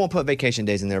 So we won't put vacation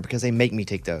days in there because they make me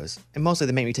take those. And mostly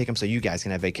they make me take them so you guys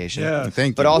can have vacation. Yeah,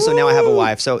 thank you. But also now I have a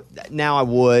wife, so now I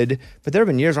would. But there have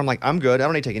been years where I'm like, I'm good. I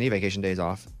don't need to take any vacation days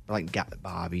off. They're like,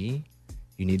 Bobby,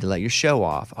 you need to let your show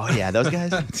off. Oh, yeah, those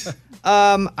guys?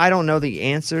 I don't know the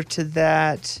answer to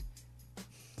that.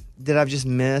 That I've just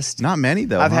missed. Not many,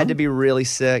 though. I've had to be really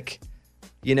sick.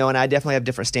 And I definitely have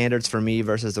different standards for me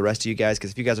versus the rest of you guys. Because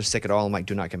if you guys are sick at all, I'm like,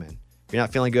 do not come in. If you're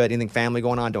not feeling good, anything family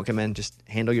going on, don't come in. Just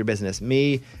handle your business.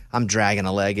 Me, I'm dragging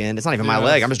a leg in. It's not even my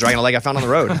leg. I'm just dragging a leg I found on the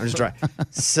road. I'm just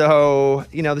So,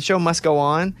 the show must go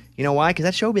on. You know why? Because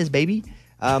that's showbiz, baby.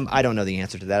 I don't know the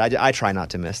answer to that. I try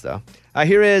not to miss, though.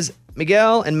 Here is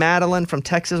Miguel and Madeline from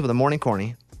Texas with a morning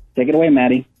corny. Take it away,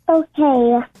 Maddie.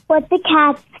 Okay, what's the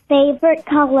cat's favorite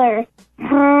color?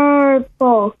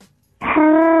 Purple.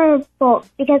 Purple.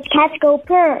 Because cats go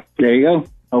purr. There you go.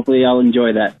 Hopefully I'll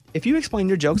enjoy that. If you explain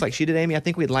your jokes like she did, Amy, I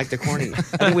think we'd like the corny. I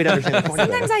think we'd understand the corny.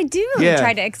 Sometimes I do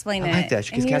try to explain it. I like that.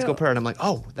 Because and cats you- go purr, and I'm like,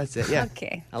 oh, that's it. Yeah.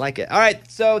 Okay. I like it. All right.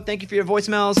 So thank you for your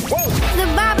voicemails. The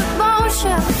Bobby Bones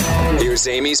Show. Here's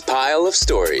Amy's pile of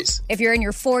stories. If you're in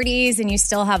your 40s and you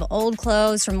still have old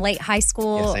clothes from late high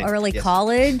school, Yeah, same. early Yes.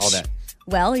 college, All that.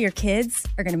 well, your kids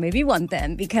are going to maybe want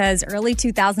them because early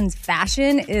 2000s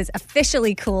fashion is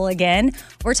officially cool again.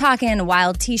 We're talking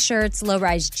wild t-shirts,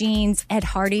 low-rise jeans, Ed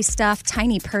Hardy stuff,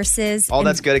 tiny purses. All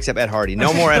that's good except Ed Hardy.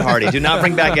 No more Ed Hardy. Do not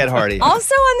bring back Ed Hardy.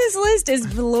 Also on this list is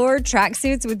velour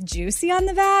tracksuits with Juicy on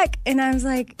the back. And I was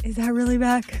like, is that really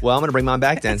back? Well, I'm going to bring mine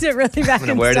back then. Is it really back I'm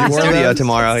going in to wear it in the style? studio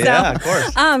tomorrow. So, Yeah, of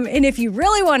course. And if you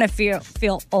really want to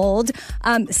feel old,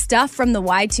 stuff from the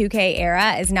Y2K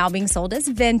era is now being sold as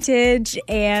vintage,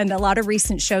 and a lot of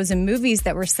recent shows and movies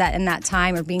that were set in that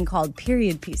time are being called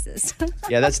period pieces.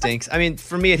 Yeah, that stinks. I mean,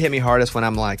 for me, it hit me hardest when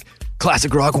I'm like,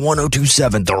 Classic Rock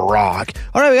 1027, The Rock.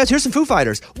 All right, guys, here's some Foo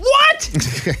Fighters.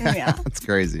 What? Yeah. That's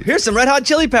crazy. Here's some Red Hot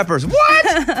Chili Peppers.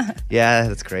 What? Yeah,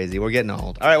 that's crazy. We're getting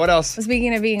old. All right, what else?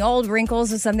 Speaking of being old,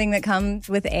 wrinkles is something that comes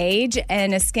with age,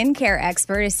 and a skincare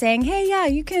expert is saying, hey, yeah,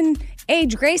 you can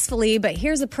age gracefully, but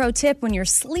here's a pro tip when you're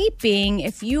sleeping.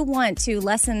 If you want to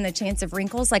lessen the chance of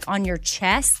wrinkles, like on your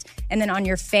chest and then on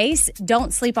your face,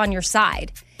 don't sleep on your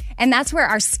side. And that's where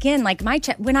our skin, like my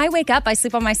chest, when I wake up, I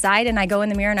sleep on my side and I go in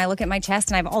the mirror and I look at my chest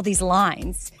and I have all these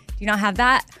lines. Do you not have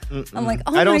that? I'm like,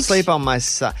 oh, I don't my sleep on my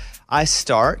side. I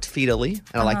start fetally,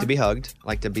 and I like to be hugged. I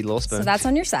like to be a little spoon. So that's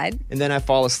on your side. And then I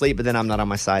fall asleep, but then I'm not on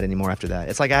my side anymore after that.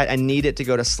 It's like I need it to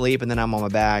go to sleep, and then I'm on my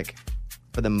back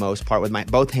for the most part with my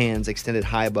both hands extended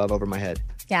high above over my head.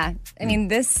 Yeah. I mean,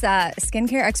 this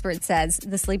skincare expert says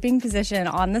the sleeping position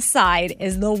on the side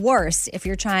is the worst if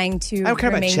you're trying to I don't care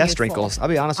about remain chest youthful. wrinkles. I'll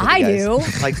be honest with I you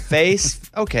guys. do. Like face,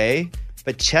 okay.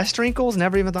 But chest wrinkles,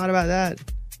 never even thought about that.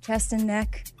 Chest and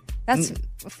neck. That's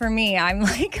for me. I'm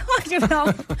like, I don't know.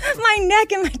 My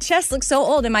neck and my chest look so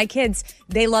old. And my kids,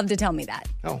 they love to tell me that.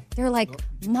 Oh. They're like,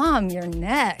 Mom, your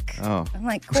neck. Oh. I'm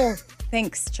like, cool.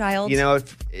 Thanks, child. You know,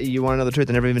 if you want to know the truth,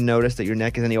 I never even noticed that your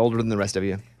neck is any older than the rest of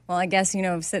you. Well, I guess,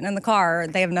 sitting in the car,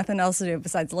 they have nothing else to do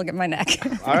besides look at my neck.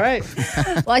 All right.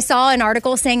 Well, I saw an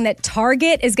article saying that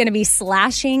Target is going to be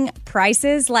slashing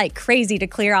prices like crazy to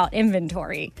clear out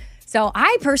inventory. So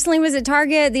I personally was at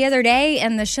Target the other day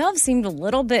and the shelves seemed a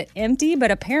little bit empty,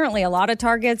 but apparently a lot of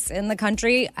Targets in the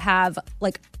country have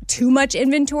like too much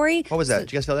inventory. What was that?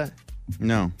 Did you guys feel that?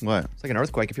 No. What? It's like an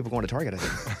earthquake of people going to Target, I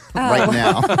think. Right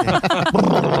now.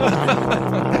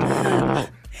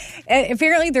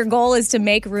 Apparently their goal is to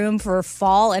make room for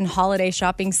fall and holiday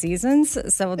shopping seasons.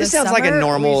 So This sounds like a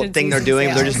normal thing they're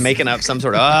doing. They're just making up some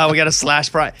sort of, we got to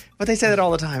slash price. But they say that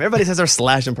all the time. Everybody says they're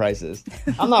slashing prices.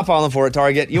 I'm not falling for it,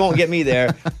 Target. You won't get me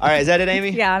there. All right, is that it, Amy?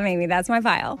 Yeah, maybe. That's my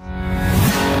file.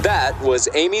 That was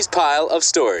Amy's pile of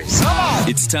stories.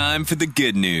 It's time for the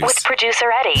good news. With producer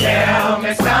Eddie. Tell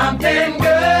me something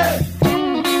good.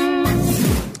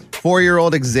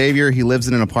 4-year-old Xavier, he lives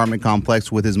in an apartment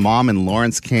complex with his mom in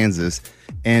Lawrence, Kansas.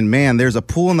 And man, there's a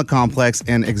pool in the complex,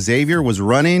 and Xavier was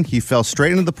running. He fell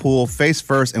straight into the pool, face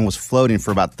first, and was floating for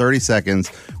about 30 seconds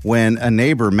when a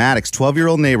neighbor, Maddox,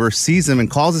 12-year-old neighbor, sees him and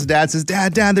calls his dad, says,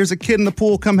 Dad, there's a kid in the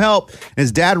pool. Come help. And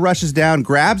his dad rushes down,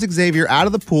 grabs Xavier out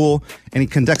of the pool, and he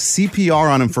conducts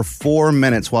CPR on him for 4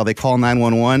 minutes while they call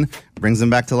 911, brings him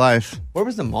back to life. Where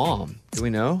was the mom? Do we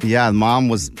know? Yeah, the mom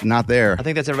was not there. I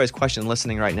think that's everybody's question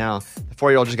listening right now. The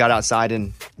 4-year-old just got outside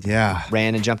and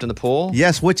ran and jumped in the pool.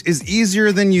 Yes, which is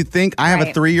easier than you think. I have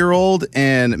a 3-year-old,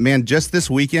 and man, just this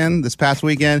past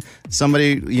weekend,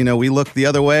 somebody, we looked the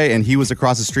other way, and he was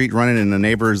across the street running in a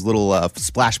neighbor's little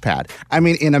splash pad. I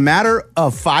mean, in a matter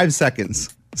of 5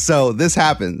 seconds. So this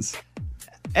happens.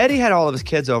 Eddie had all of his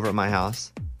kids over at my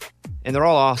house, and they're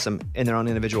all awesome in their own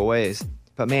individual ways.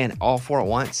 But man, all 4 at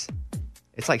once.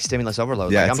 It's like stimulus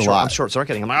overload. Yeah, like, it's I'm a lot. I'm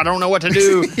short-circuiting. I don't know what to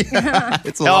do.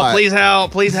 It's a help, lot. please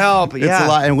help, please help. It's a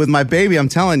lot. And with my baby, I'm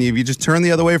telling you, if you just turn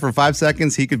the other way for 5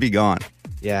 seconds, he could be gone.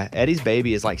 Yeah, Eddie's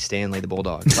baby is like Stanley the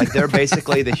bulldog. Like they're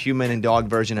basically the human and dog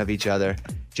version of each other.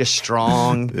 Just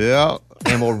strong. Yeah.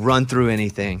 And will run through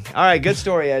anything. All right, good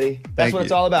story, Eddie. That's what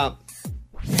it's all about.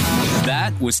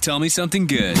 That was Tell Me Something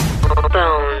Good.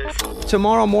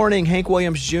 Tomorrow morning, Hank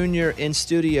Williams Jr. in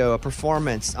studio, a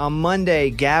performance. On Monday,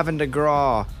 Gavin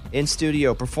DeGraw in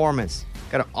studio, performance.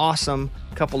 Got an awesome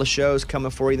couple of shows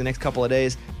coming for you the next couple of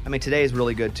days. I mean, today is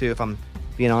really good, too, if I'm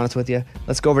being honest with you.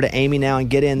 Let's go over to Amy now and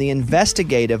get in the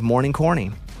investigative morning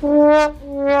corny.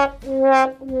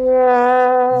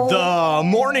 The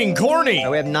Morning Corny.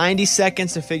 We have 90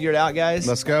 seconds to figure it out, guys.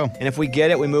 Let's go. And if we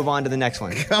get it, we move on to the next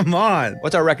one. Come on.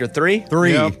 What's our record? 3?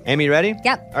 3. Yep. Amy, you ready?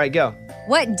 Yep. All right, go.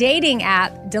 What dating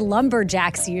app do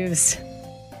lumberjacks use?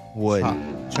 Wood.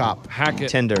 Chop. Hack it.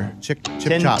 Tinder. Chip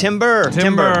chop. Timber.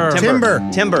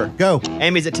 Timber. Go.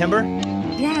 Amy, is it timber?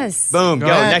 Yes. Boom. Go.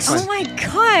 Next one. Oh my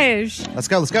gosh. Let's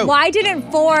go. Why didn't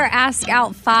 4 ask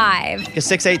out 5? Because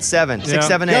 6, 8, 7. Yeah. 6,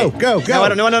 7, 8. Go. No, I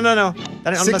don't, no.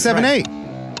 That, 6, 7, 8.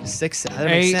 6, that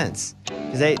makes sense.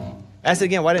 Because 8. Ask it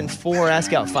again. Why didn't 4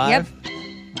 ask out 5? Yep.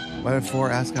 Why did 4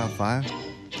 ask out 5?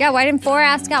 Yeah, why didn't 4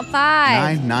 ask out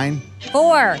 5? 9.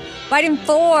 4. Why didn't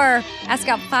 4 ask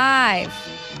out 5?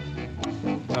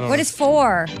 What is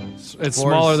 4? It's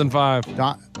smaller than 5.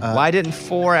 Why didn't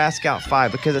 4 ask out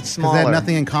 5? Because it's smaller. Is that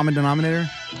nothing in common denominator?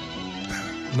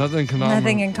 Nothing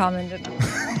in common.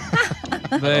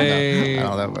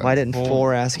 Why didn't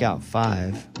 4 ask out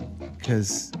 5?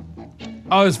 Because.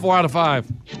 Oh, it's 4 out of 5.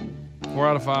 4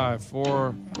 out of 5.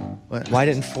 4. Why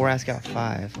didn't 4 ask out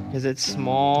 5? Because it's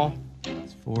small.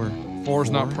 It's 4. 4 is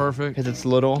not perfect. Because it's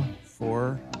little.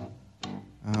 4.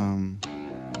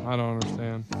 I don't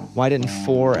understand. Why didn't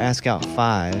 4 ask out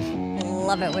 5?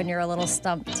 Love it when you're a little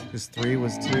stumped. Because 3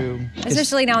 was 2.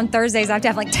 Especially now on Thursdays, I have to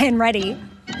have like 10 ready.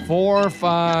 4,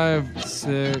 5,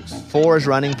 6. 4 is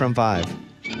running from 5.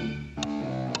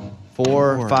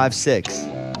 4, 5, 6.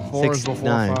 4 6, is before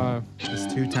 9. 5.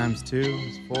 It's 2 times 2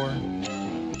 is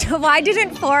 4. Why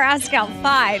didn't 4 ask out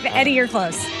 5? Eddie, you're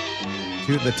close.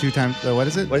 2 times. What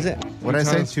is it? What is it? What did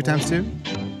I say? 2 times 2?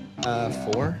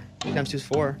 4. 2 times 2 is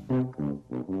 4.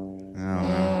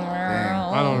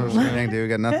 I don't understand. Dang, dude, we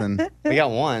got nothing. We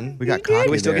got 1. We got cocky.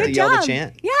 Do we still get there. to yell the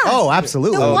chant? Yeah. Oh,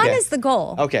 absolutely. The Oh, one okay. is the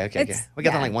goal. Okay. It's- We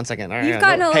got that yeah. in like 1 second. All right, You've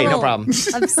gotten a Hey, little no problem.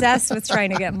 obsessed with trying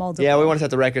to get multiple. Yeah, we want to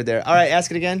set the record there. All right,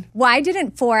 ask it again. Why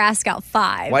didn't 4 ask out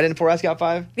 5? Why didn't 4 ask out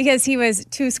 5? Because he was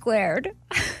 2 squared.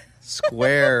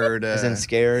 Squared. As in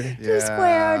scared. Yeah.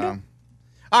 Squared.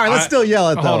 All right, let's still yell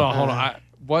it, though. Hold on.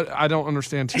 I don't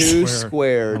understand 2 squared.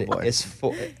 squared Oh, boy. is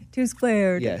 4. 2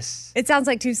 squared. Yes. It sounds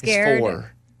like 2 It's scared.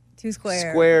 4. 2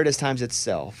 squared. Squared is times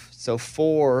itself. So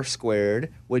 4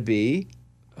 squared would be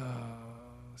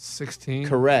 16.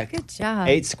 correct. Good job.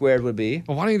 8 squared would be.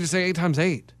 Well, why don't you just say 8 times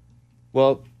 8?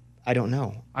 Well, I don't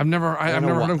know. I've never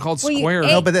heard him called Well, squared.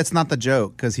 No, but that's not the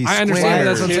joke because he's I understand,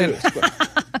 but squared. that's what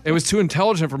I'm saying. It was too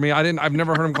intelligent for me. I've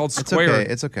never heard him called It's squared.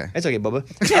 okay. It's okay. It's okay, Bubba.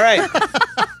 All right.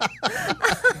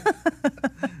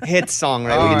 Hit song,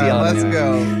 right? All We can deal right, with let's it.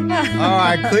 go. All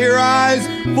right, clear eyes,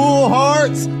 full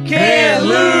hearts, Can't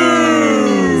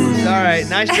lose. All right,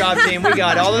 nice job, team. We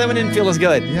got it. Although that one didn't feel as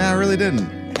good. Yeah, I really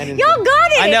didn't. Y'all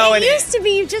got it. I know, It and- used to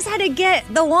be you just had to get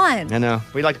the one. I know.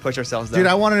 We like to push ourselves, though. Dude,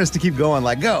 I wanted us to keep going.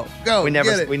 Like, go. we get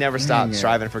never it. stop Dang it.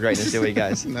 striving for greatness, do we,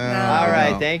 guys? No. All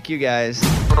right, no. thank you, guys.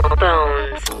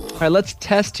 All right, let's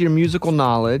test your musical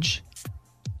knowledge.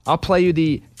 I'll play you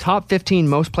the top 15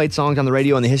 most played songs on the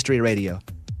radio in the history of radio.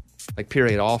 Like,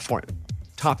 period, all four.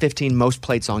 Top 15 most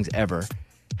played songs ever.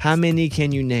 How many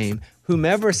can you name?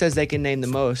 Whomever says they can name the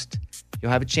most,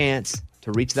 you'll have a chance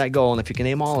to reach that goal. And if you can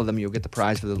name all of them, you'll get the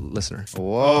prize for the listener.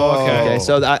 Whoa. Okay,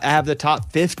 so I have the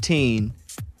top 15.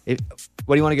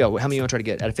 What do you want to go? How many you want to try to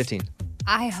get out of 15?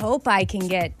 I hope I can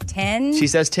get 10. She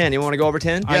says 10. You want to go over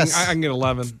 10? Yes. I can get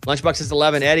 11. Lunchbox is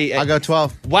 11. Eddie. I'll go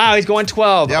 12. Wow, he's going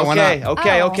 12. Yeah, okay, why not?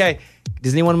 okay, Oh. okay.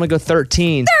 Does anyone want to go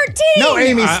 13? 13! No,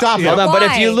 Amy, stop it. Hold on, but if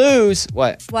Why? you lose,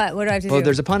 what? What? What do I have to Well, do?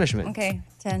 there's a punishment. Okay,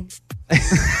 10.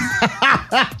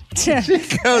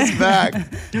 Goes back.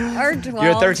 Or 12.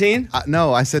 You're at 13?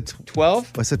 No, I said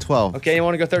 12? I said 12. Okay, you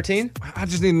want to go 13? I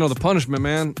just need to know the punishment,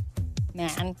 man.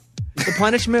 Man. The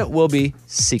punishment will be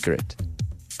secret.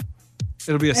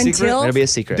 It'll be a Until- secret. It'll be a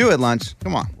secret. Do it, Lunch.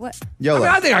 Come on. What? YOLO.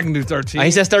 I think I can do 13. He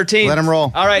says 13. Let him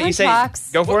roll. All right, you say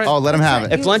Lunchbox. go for it. Oh, let him have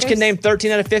it. If Lunch can name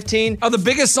 13 out of 15 the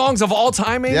biggest songs of all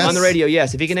time, Amy? Yes. on the radio,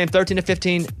 yes. If he can name 13 to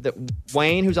 15,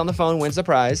 Wayne, who's on the phone, wins the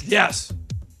prize. Yes.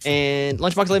 And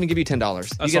Lunchbox will even give you $10.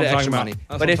 That's You what get I'm extra talking money. about. That's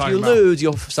But what if I'm you talking about. lose,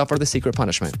 you'll suffer the secret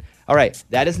punishment. All right,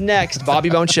 that is next. Bobby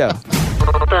Bone Show.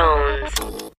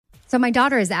 So my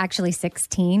daughter is actually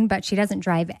 16, but she doesn't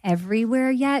drive everywhere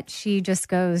yet. She just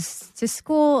goes to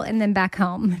school and then back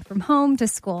home, from home to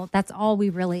school. That's all we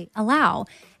really allow.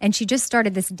 And she just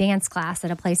started this dance class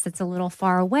at a place that's a little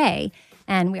far away.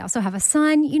 And we also have a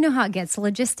son. You know how it gets.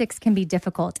 Logistics can be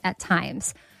difficult at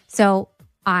times. So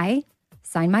I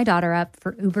signed my daughter up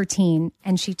for Uber Teen,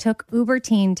 and she took Uber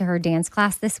Teen to her dance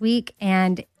class this week,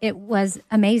 and it was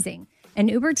amazing. An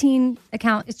Uber Teen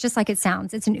account, it's just like it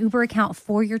sounds. It's an Uber account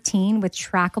for your teen with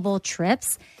trackable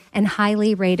trips and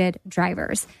highly rated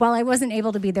drivers. While I wasn't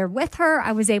able to be there with her,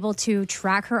 I was able to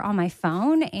track her on my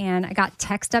phone, and I got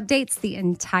text updates the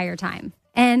entire time.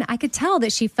 And I could tell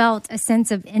that she felt a sense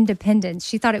of independence.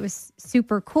 She thought it was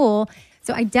super cool.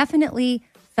 So I definitely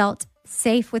felt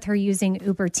safe with her using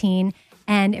Uber Teen.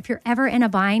 And if you're ever in a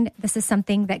bind, this is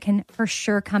something that can for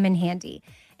sure come in handy.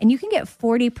 And you can get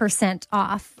 40%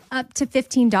 off, up to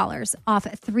 $15 off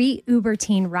 3 Uber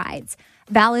Teen rides.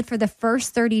 Valid for the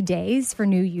first 30 days for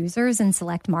new users in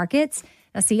select markets.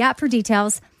 Now see app for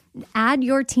details. Add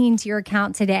your teen to your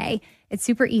account today. It's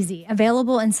super easy.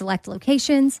 Available in select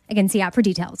locations. Again, see app for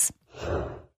details.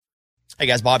 Hey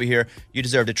guys, Bobby here. You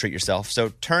deserve to treat yourself. So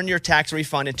turn your tax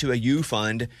refund into a U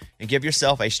fund and give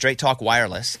yourself a Straight Talk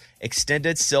Wireless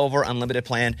Extended Silver Unlimited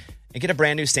plan and get a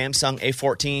brand new Samsung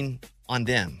A14 on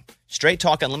them. Straight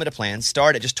Talk Unlimited plans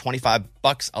start at just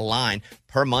 $25 a line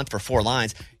per month for 4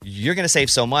 lines. You're going to save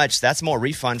so much. That's more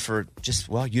refund for just,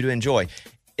 well, you to enjoy.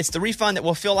 It's the refund that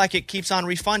will feel like it keeps on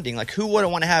refunding. Like, who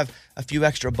wouldn't want to have a few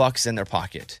extra bucks in their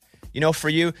pocket? You know, for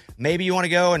you, maybe you want to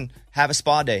go and have a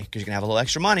spa day because you're going to have a little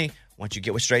extra money once you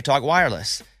get with Straight Talk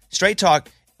Wireless. Straight Talk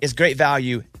is great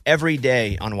value every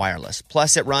day on wireless.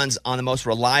 Plus, it runs on the most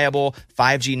reliable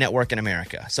 5G network in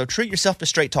America. So treat yourself to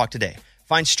Straight Talk today.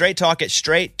 Find Straight Talk at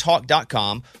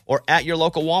straighttalk.com or at your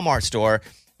local Walmart store.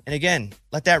 And again,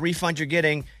 let that refund you're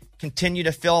getting continue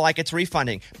to feel like it's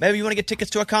refunding. Maybe you want to get tickets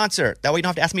to a concert. That way you don't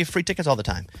have to ask me for free tickets all the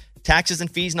time. Taxes and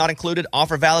fees not included.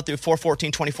 Offer valid through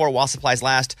 4/14/24 while supplies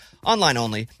last. Online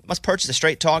only. Must purchase a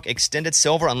Straight Talk Extended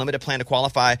Silver Unlimited plan to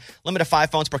qualify. Limit of 5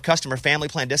 phones per customer. Family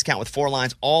plan discount with 4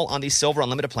 lines, all on the Silver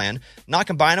Unlimited plan. Not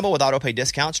combinable with auto-pay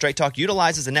discount. Straight Talk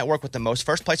utilizes a network with the most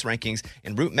first-place rankings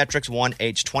in Root Metrics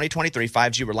 1H 2023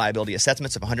 5G reliability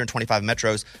assessments of 125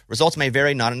 metros. Results may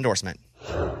vary, not an endorsement.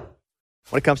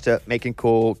 When it comes to making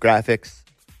cool graphics,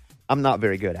 I'm not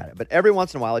very good at it. But every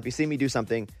once in a while, if you see me do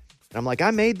something, and I'm like,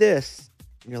 I made this.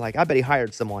 And you're like, I bet he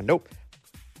hired someone. Nope.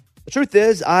 The truth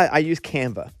is, I use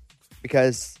Canva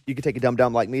because you can take a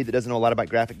dum-dum like me that doesn't know a lot about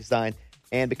graphic design.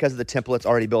 And because of the templates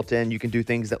already built in, you can do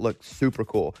things that look super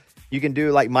cool. You can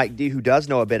do like Mike D, who does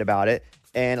know a bit about it,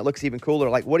 and it looks even cooler.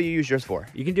 Like, what do you use yours for?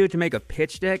 You can do it to make a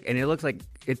pitch deck, and it looks like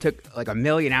it took like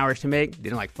 1,000,000 hours to make.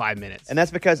 Did in like 5 minutes. And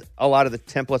that's because a lot of the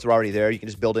templates are already there. You can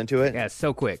just build into it. Yeah, it's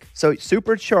so quick. So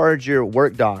supercharge your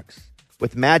work docs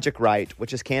with Magic Write,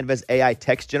 which is Canva's AI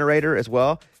text generator as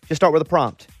well. Just start with a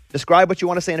prompt. Describe what you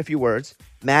want to say in a few words.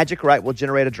 Magic Write will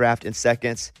generate a draft in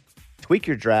seconds. Tweak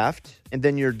your draft, and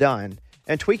then you're done.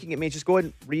 And tweaking it means just go ahead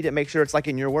and read it, make sure it's like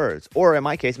in your words. Or in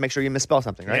my case, make sure you misspell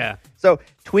something, right? Yeah. So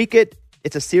tweak it.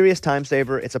 It's a serious time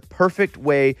saver. It's a perfect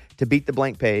way to beat the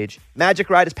blank page. Magic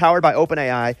Write is powered by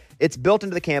OpenAI. It's built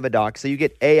into the Canva doc, so you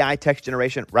get AI text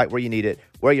generation right where you need it,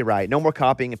 where you write. No more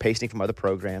copying and pasting from other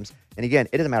programs. And again,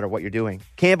 it doesn't matter what you're doing.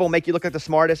 Canva will make you look like the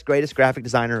smartest, greatest graphic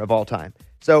designer of all time.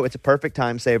 So it's a perfect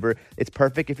time saver. It's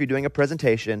perfect if you're doing a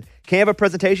presentation. Canva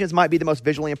presentations might be the most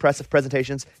visually impressive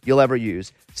presentations you'll ever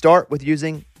use. Start with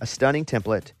using a stunning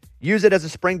template. Use it as a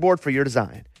springboard for your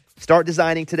design. Start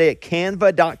designing today at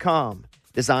canva.com.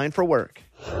 Design for work.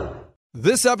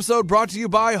 This episode brought to you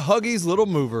by Huggies Little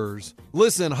Movers.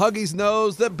 Listen, Huggies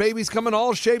knows that babies come in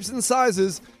all shapes and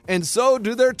sizes, and so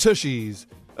do their tushies.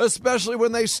 Especially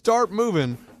when they start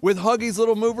moving. With Huggies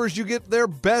Little Movers, you get their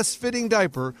best fitting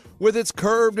diaper with its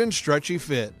curved and stretchy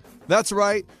fit. That's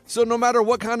right, so no matter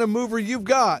what kind of mover you've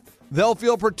got, they'll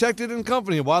feel protected and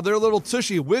comfy while their little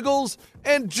tushy wiggles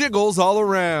and jiggles all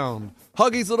around.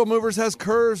 Huggies Little Movers has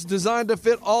curves designed to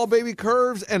fit all baby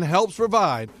curves and helps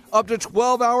provide up to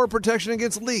 12-hour protection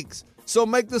against leaks. So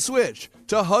make the switch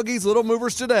to Huggies Little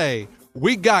Movers today.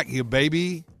 We got you,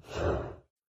 baby.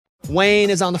 Wayne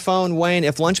is on the phone. Wayne,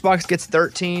 if Lunchbox gets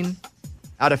 13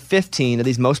 out of 15 of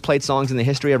these most played songs in the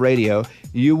history of radio,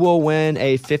 you will win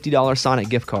a $50 Sonic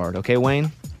gift card. Okay,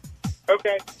 Wayne?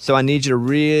 Okay. So I need you to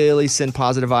really send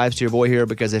positive vibes to your boy here,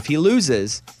 because if he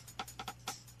loses,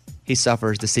 he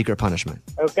suffers the secret punishment.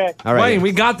 Okay. All right. Wayne,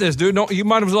 we got this, dude. No, you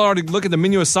might as well already look at the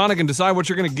menu of Sonic and decide what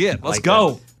you're going to get. Let's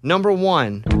go. Number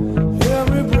 1.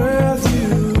 Every breath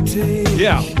you take.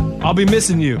 Yeah, I'll be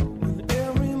missing you.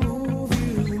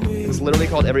 It's literally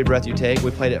called Every Breath You Take.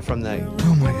 We played it from the...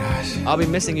 Oh, my gosh. I'll Be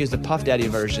Missing You is the Puff Daddy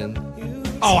version.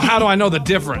 Oh, how do I know the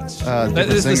difference? That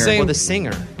is the same. Well, the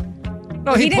singer.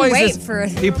 No, He didn't wait this, for-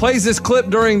 He plays this clip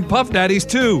during Puff Daddies,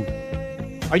 too.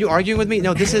 Are you arguing with me?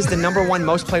 No, this is the number 1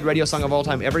 most played radio song of all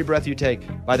time, Every Breath You Take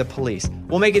by The Police.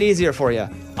 We'll make it easier for you.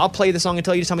 I'll play the song and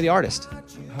tell you to tell me the artist.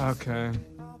 Okay.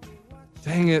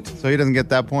 Dang it. So he doesn't get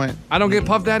that point? I don't get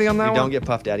Puff Daddy on that You one? don't get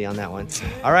Puff Daddy on that one.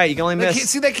 All right, you can only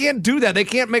miss. They can't do that. They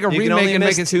can't make a You can remake only and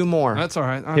miss make it 2 more. That's all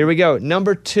right. Here we go.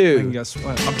 Number 2. Guess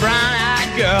what? A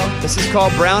brown-eyed girl. This is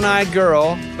called Brown Eyed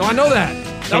Girl. No, I know that.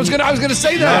 I was gonna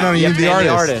say that. No, you need the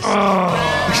artist.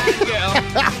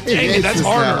 Dang it, that's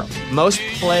harder. Most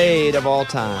played of all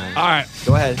time. All right.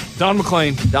 Go ahead. Don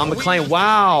McLean. Don McLean.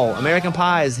 Wow. American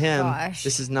Pie is him. Gosh.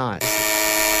 This is not.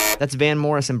 That's Van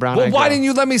Morrison, Brown Well, Eyed why Girl. didn't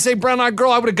you let me say Brown Eyed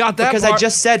Girl? I would have got that Because part. I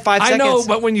just said 5 seconds. I know,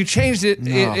 but when you changed it,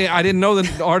 I didn't know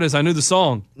the artist. I knew the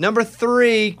song. Number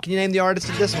 3. Can you name the artist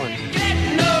of this one?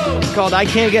 It's called I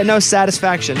Can't Get No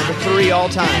Satisfaction. Number 3 all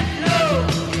time.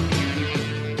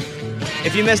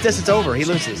 If you miss this, it's over. He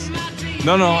loses.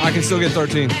 No, I can still get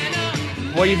 13.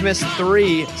 Well, you've missed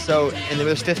 3, and there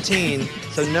was 15,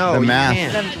 so no, The you math.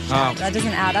 can't. That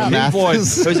doesn't add up. Pink Floyd.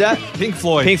 Who's that? Pink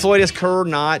Floyd. Pink Floyd is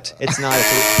not. It's not.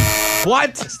 What?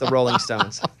 It's the Rolling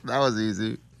Stones. That was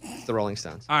easy. It's the Rolling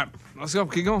Stones. All right, let's go.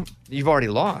 Keep going. You've already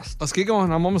lost. Let's keep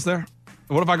going. I'm almost there.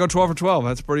 What if I go 12 for 12?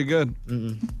 That's pretty good.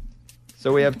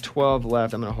 So we have 12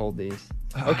 left. I'm going to hold these.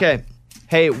 Okay.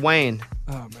 Hey, Wayne.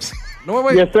 Oh, man. No,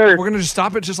 wait. Yes, sir. We're going to just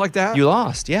stop it just like that? You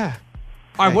lost, yeah.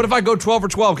 All right, what if I go 12 for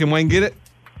 12? Can Wayne get it?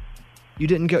 You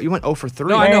didn't go. You went 0 for 3.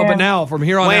 No, I know, but now, from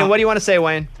here on Wayne, out. what do you want to say,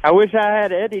 Wayne? I wish I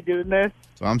had Eddie doing this.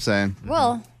 That's what I'm saying.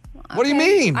 Well, What do you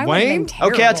mean, I would've Wayne? been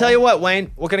terrible. Okay, I'll tell you what,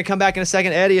 Wayne. We're going to come back in a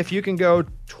second. Eddie, if you can go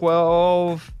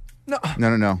 12. No,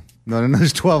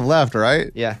 there's 12 left,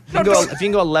 right? Yeah. If you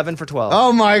can go 11 for 12.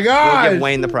 Oh my God. We'll give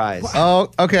Wayne the prize.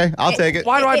 Oh, okay. I'll take it.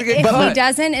 Why do I have to get If cut? he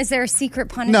doesn't, is there a secret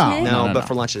punishment? No, but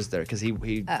for lunch is there because he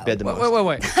bid the most.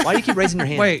 Wait. Why do you keep raising your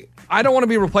hand? Wait, I don't want to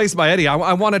be replaced by Eddie.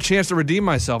 I want a chance to redeem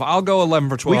myself. I'll go 11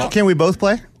 for 12. Can we both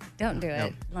play? Don't do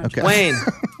it. Okay. Wayne,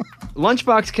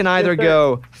 Lunchbox can either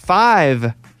go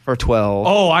 5 for 12.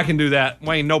 Oh, I can do that.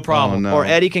 Wayne, no problem. Oh, no. Or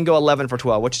Eddie can go 11 for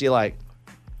 12. Which do you like?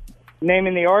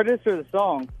 Naming the artist or the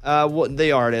song?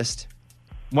 The artist.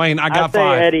 Wayne, I got I'd say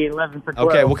 5. Eddie, 11 for 12.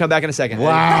 Okay, we'll come back in a second.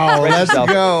 Wow, Brace let's yourself.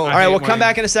 go. All right, we'll Wayne. come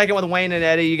back in a second with Wayne and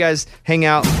Eddie. You guys hang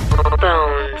out.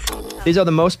 These are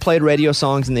the most played radio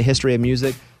songs in the history of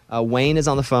music. Wayne is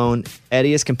on the phone.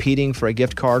 Eddie is competing for a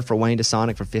gift card for Wayne to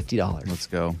Sonic for $50. Let's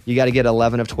go. You got to get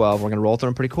 11 of 12. We're going to roll through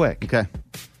them pretty quick. Okay.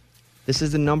 This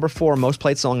is the number 4 most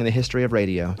played song in the history of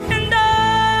radio.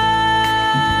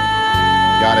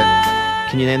 Got it.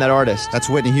 Can you name that artist? That's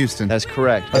Whitney Houston. That's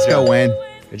correct. Let's go, Wayne.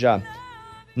 Good job.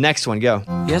 Next one, go.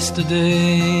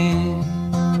 Yesterday,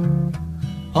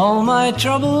 all my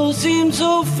troubles seem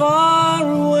so far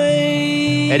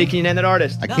away. Eddie, can you name that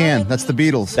artist? I can. That's the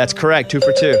Beatles. That's correct. 2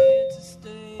 for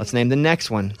 2. Let's name the next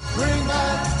one.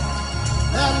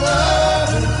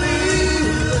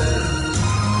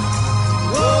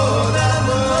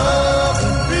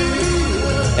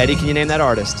 Eddie, can you name that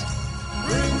artist?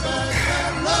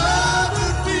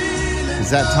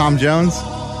 Is that Tom Jones?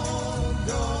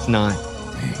 It's not.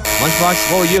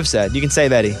 Lunchbox, what would you have said? You can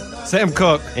save Eddie. Sam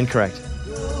Cooke. Incorrect.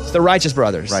 It's the Righteous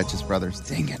Brothers. Righteous Brothers.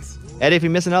 Dang it. Eddie, if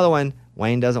you miss another one,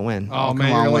 Wayne doesn't win. Oh, Come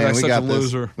man, on, you're Wayne. like We such got a this.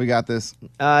 loser. We got this.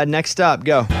 Next up,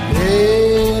 go.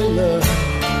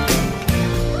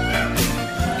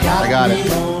 I got it.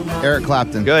 Eric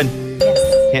Clapton. Good.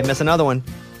 Can't miss another one.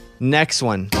 Next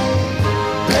one.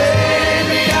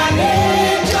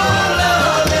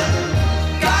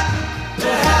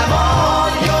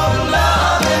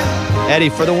 Eddie,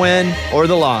 for the win or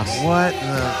the loss. What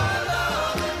the?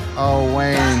 Oh,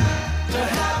 Wayne.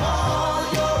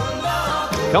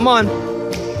 Come on.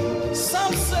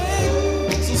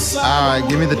 All right,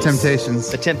 give me the Temptations.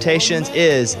 The Temptations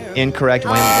is incorrect.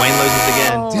 Wayne loses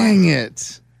again. Dang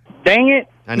it. Dang it.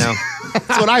 I know. That's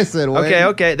what I said, Wayne.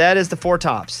 Okay. That is the 4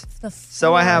 tops.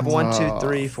 So I have 1, 2, Oh.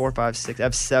 3, 4, 5, 6. I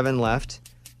have 7 left.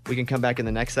 We can come back in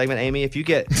the next segment. Amy, if you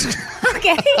get...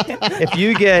 Okay. If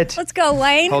you get... Let's go,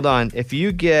 Wayne. Hold on. If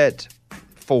you get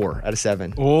 4 out of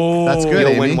 7, Oh, That's good, you'll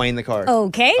Amy. win Wayne the card.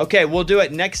 Okay. Okay, we'll do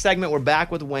it. Next segment, we're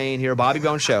back with Wayne here, Bobby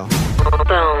Bones Show.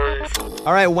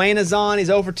 All right, Wayne is on. He's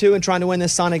 0 for 2 and trying to win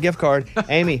this Sonic gift card.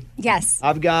 Amy, Yes.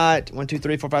 I've got 1, 2,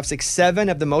 3, 4, 5, 6, 7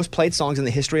 of the most played songs in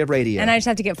the history of radio. And I just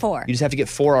have to get 4. You just have to get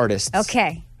 4 artists.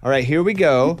 Okay. All right, here we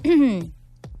go.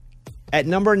 At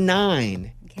number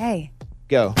 9, Okay.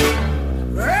 go.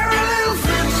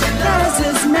 Does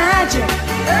his magic.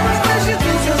 Everything she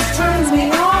thinks just turns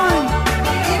me on.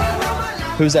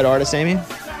 Who's that artist, Amy?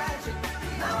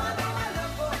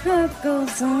 What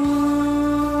goes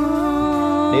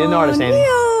on? Need an artist, Amy.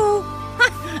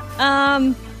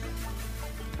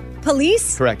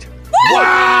 Police? Correct.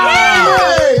 Wow!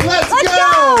 Hey, let's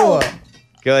go!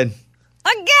 Good.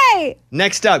 Okay.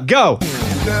 Next up, go.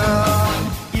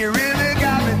 You really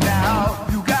got me now.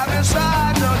 You got me so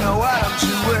I don't know what I'm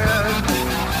doing.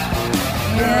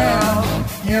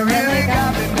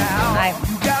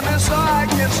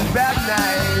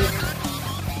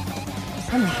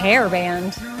 Some hair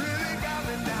band.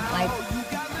 Like,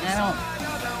 I don't,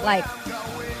 like,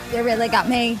 you really got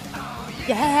me.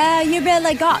 Yeah, you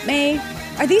really got me.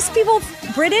 Are these people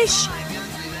British?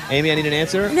 Amy, I need an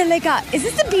answer. Really got, is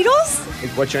this the Beatles?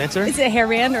 What's your answer? Is it a hair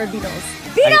band or Beatles?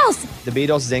 Beatles! The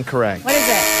Beatles is incorrect. What is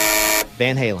it?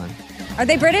 Van Halen. Are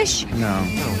they British? No.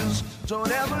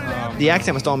 The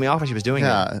accent was throwing me off when she was doing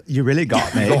it. You really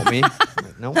got me. Got me.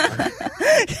 No.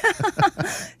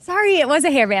 Sorry, it was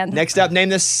a hair band. Next up, name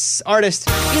this artist.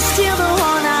 You're still the one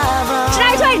I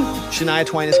Shania Twain. Shania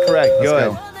Twain is correct. Let's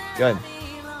Good. go. Good.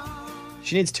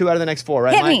 She needs 2 out of the next 4,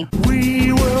 right, Hit Mike? me.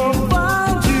 We will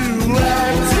find you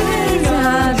acting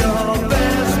on your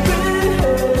best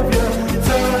behavior.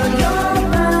 Turn your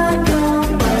back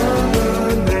on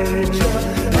Mother Nature.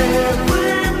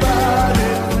 Everybody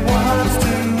wants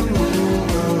to.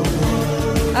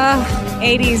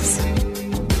 80s.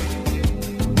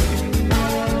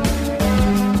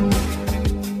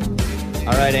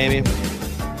 All right, Amy.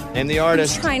 Name the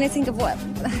artist. I'm trying to think of what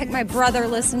the heck my brother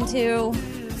listened to.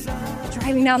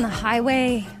 Driving down the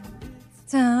highway.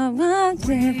 I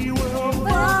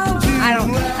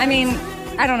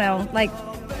don't know. Like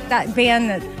that band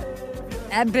that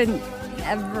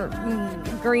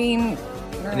Evergreen.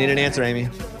 I need an answer, Amy.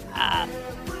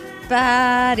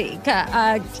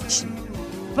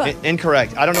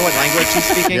 Incorrect. I don't know what language she's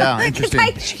speaking. Yeah, interesting.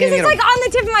 Because it's like on the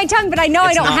tip of my tongue, but I know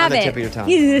I don't not have on the it. tip of your tongue.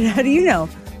 How do you know?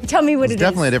 Tell me what It's it is.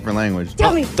 definitely a different language.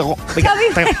 Tell me. Tell me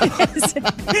what it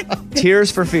is.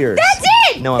 Tears for Fears. That's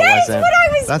it. No, it That is wasn't. what I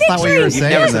was That's not what you were You've saying,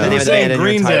 never said the though. name of the band in your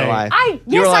Green entire Day. life.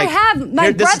 Yes, I have. My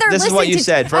Here, brother This is what you listened to-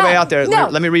 said. For everybody out there, no.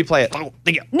 let me replay it.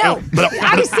 No,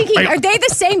 I was thinking, are they the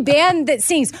same band that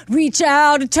sings "Reach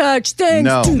Out to Touch Things"?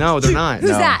 No. No, they're not. Who's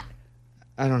No. that?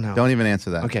 I don't know. Don't even answer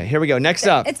that. Okay, here we go. Next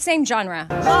up. It's the same genre.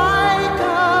 Like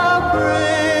a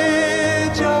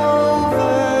bridge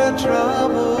over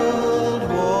troubled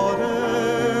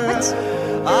water. What?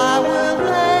 I will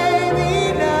lay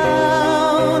me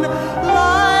down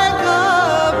like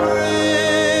a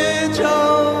bridge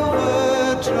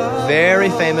over troubled. Very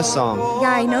famous song.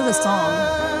 Yeah, I know the song,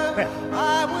 but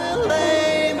I will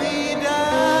lay me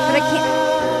down. I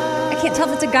can't tell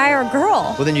if it's a guy or a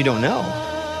girl. Well, then you don't know.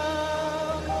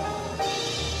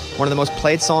 One of the most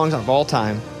played songs of all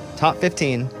time. Top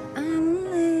 15.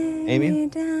 Amy?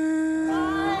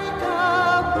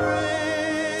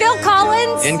 Phil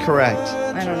Collins? Incorrect.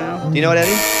 I don't know. Do you know it,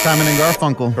 Eddie? Simon and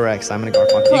Garfunkel. Correct. Simon and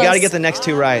Garfunkel. Close. You got to get the next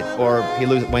 2 right, or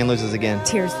Wayne loses again.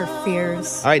 Tears for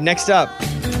Fears. All right, next up.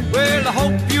 Well, I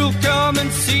hope you'll come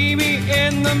and see me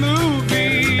in the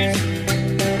movies.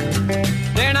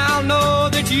 Then I'll know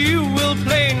that you will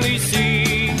plainly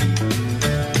see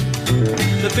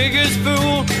the biggest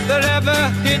fool that ever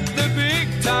hit the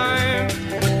big time.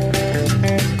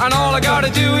 And all I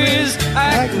gotta do is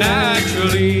act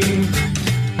naturally.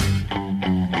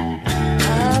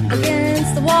 Up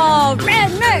against the wall,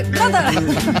 redneck mother.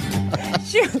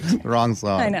 Shoot. Wrong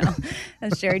song. I know.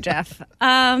 That's Jerry Jeff.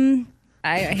 Hank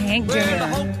Jr.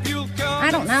 I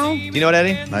don't know. Do you know it,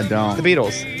 Eddie? I don't. The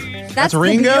Beatles. That's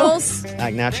Ringo? The Beatles?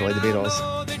 Act naturally, the Beatles.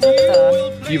 What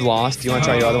the? You've lost. Do you want to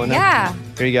try your other one now? Yeah.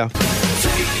 Here you go.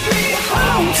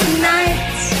 Home tonight.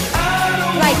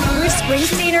 Like Bruce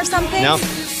Springsteen or something? No.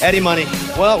 Eddie money.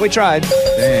 Well, we tried.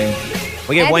 Dang.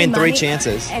 We gave Eddie Wayne 3 money.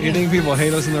 chances. You think people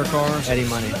hate us in their cars? Eddie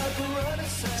money.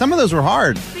 Some of those were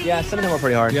hard. Yeah, some of them were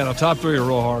pretty hard. Yeah, the top 3 are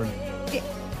real hard.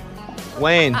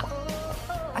 Wayne,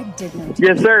 I didn't.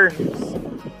 Yes, sir.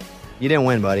 you didn't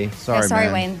win, buddy. Sorry, Sorry,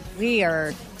 man. Wayne. We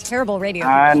are terrible radio.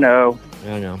 I know. I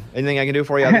don't know. Anything I can do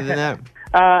for you other than that?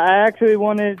 I actually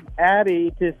wanted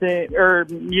Abby to sing, or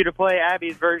you to play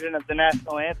Abby's version of the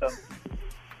national anthem.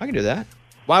 I can do that.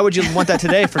 Why would you want that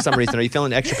today for some reason? Are you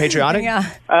feeling extra patriotic? Yeah.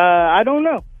 I don't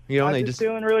know. You don't know, I'm you just just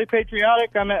feeling really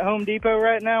patriotic. I'm at Home Depot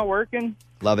right now working.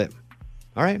 love it.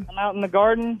 All right. I'm out in the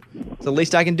garden. It's the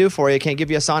least I can do for you. Can't give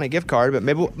you a Sonic gift card, but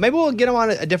maybe we'll get them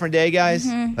on a different day, guys.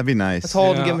 That'd be nice. Let's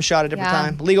hold and Yeah. give them a shot at a different Yeah.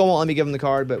 time. Legal won't let me give them the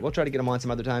card, but we'll try to get them on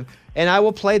some other time. And I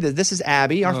will play this. This is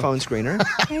Abby, our phone screener.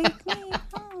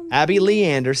 Abby Lee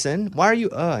Anderson. Why are you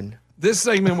on? This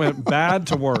segment went bad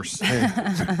to worse.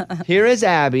 Here is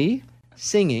Abby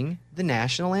singing the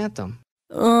national anthem.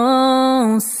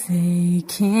 Oh, say,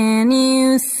 can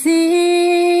you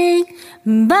see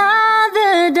by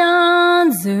the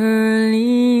dawn's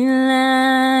early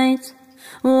light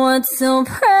what so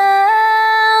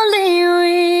proudly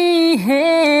we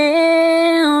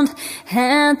hailed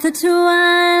at the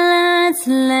twilight's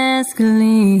last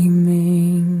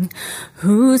gleaming,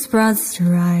 whose broad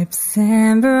stripes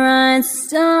and bright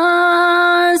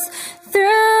stars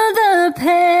through the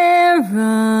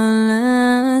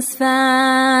perilous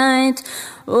fight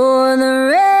o'er the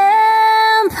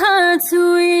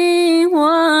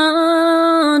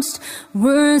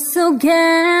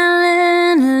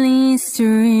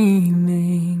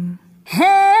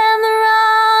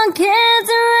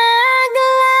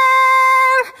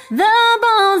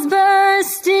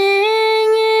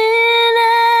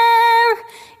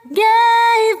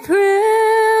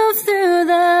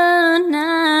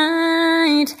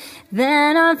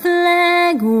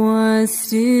was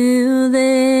still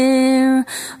there.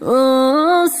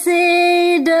 Oh,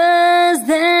 say does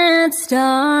that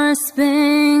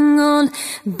star-spangled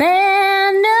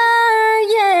banner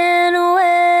yet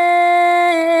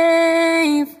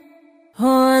wave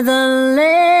o'er the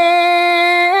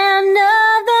land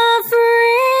of the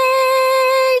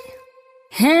free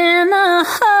and the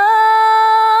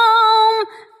home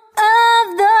of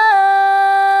the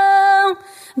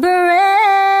brave.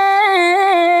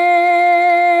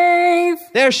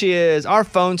 There she is, our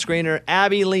phone screener,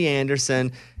 Abby Lee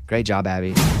Anderson. Great job,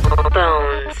 Abby.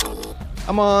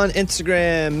 I'm on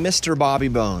Instagram, Mr. Bobby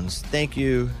Bones. Thank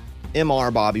you,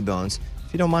 Mr. Bobby Bones.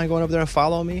 If you don't mind going over there and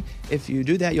follow me, if you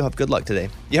do that, you'll have good luck today.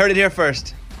 You heard it here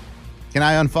first. Can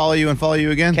I unfollow you and follow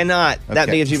you again? Cannot. That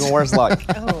Okay. gives you even worse luck.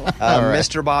 All right.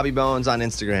 Mr. Bobby Bones on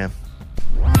Instagram.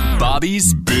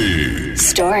 Bobby's Big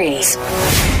Stories.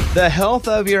 The health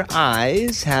of your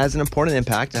eyes has an important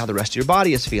impact on how the rest of your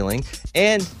body is feeling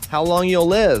and how long you'll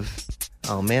live.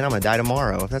 Oh man, I'm going to die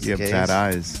tomorrow if that's You the have case. bad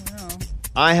eyes.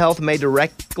 Eye health may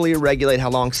directly regulate how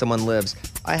long someone lives.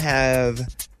 I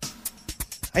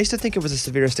used to think it was a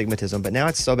severe astigmatism, but now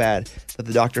it's so bad that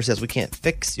the doctor says we can't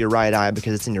fix your right eye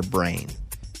because it's in your brain.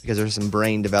 Because there's some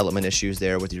brain development issues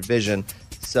there with your vision.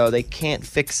 So they can't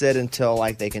fix it until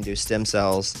they can do stem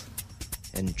cells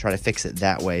and try to fix it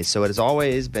that way. So it has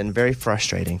always been very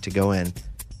frustrating to go in.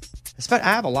 I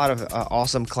have a lot of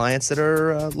awesome clients that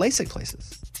are LASIK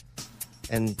places.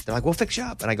 And they're like, we'll fix you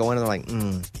up. And I go in and they're like,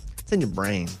 it's in your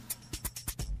brain.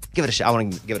 Give it a shot. I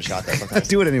want to give it a shot though sometimes.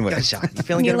 Do it anyway. Give it a shot. You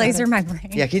feeling You good about laser it? my brain.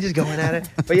 Yeah, can you just go in at it?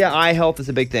 But yeah, eye health is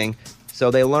a big thing. So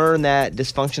they learn that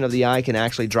dysfunction of the eye can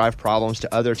actually drive problems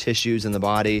to other tissues in the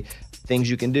body. Things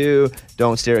you can do: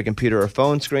 don't stare at computer or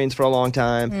phone screens for a long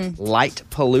time. Light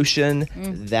pollution,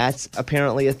 that's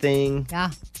apparently a thing.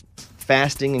 Yeah.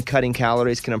 Fasting and cutting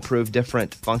calories can improve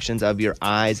different functions of your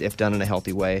eyes if done in a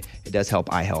healthy way. It does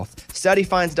help eye health.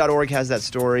 Studyfinds.org has that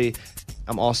story.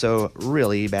 I'm also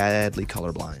really badly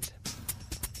colorblind,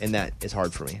 and that is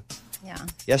hard for me. Yeah.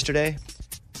 Yesterday,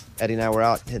 Eddie and I were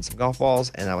out hitting some golf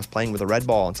balls, and I was playing with a red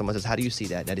ball, and someone says, how do you see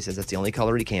that? And Eddie says, that's the only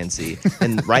color he can see.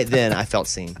 And right then, I felt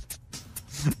seen.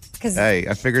 Hey,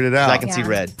 I figured it out. I can see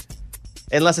red.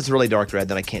 Unless it's really dark red,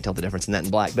 then I can't tell the difference in that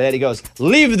and black. But Eddie goes,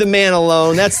 leave the man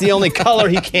alone. That's the only color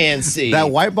he can see.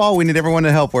 That white ball, we need everyone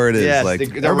to help where it is. Yes, Like, the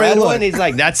everybody red look. one, he's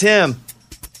like, that's him.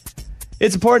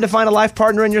 It's important to find a life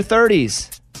partner in your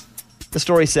 30s, the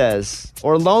story says,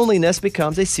 or loneliness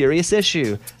becomes a serious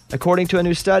issue. According to a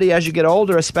new study, as you get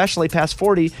older, especially past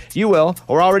 40, you will,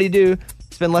 or already do,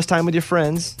 spend less time with your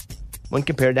friends when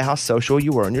compared to how social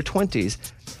you were in your 20s.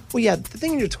 Well, yeah, the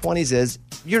thing in your 20s is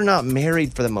you're not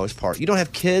married for the most part. You don't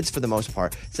have kids for the most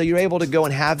part. So you're able to go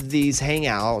and have these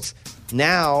hangouts.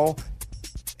 Now,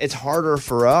 it's harder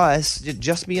for us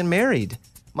just being married,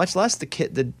 much less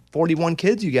the 41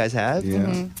 kids you guys have.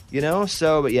 Yeah. You know?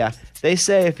 So, but yeah, they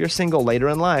say if you're single later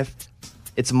in life,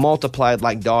 it's multiplied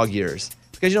like dog years.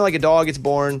 Because, like a dog gets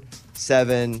born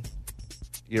 7,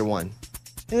 year 1.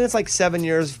 And it's like 7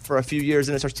 years for a few years,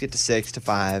 and it starts to get to 6 to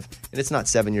 5. And it's not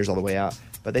 7 years all the way out.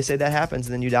 But they say that happens,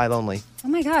 and then you die lonely. Oh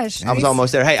my gosh. I was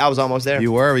almost there. Hey, I was almost there.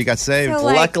 You were. We got saved. So,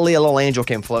 like- Luckily, a little angel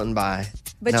came floating by.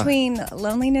 Between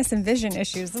loneliness and vision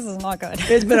issues, this is not good.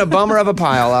 It's been a bummer of a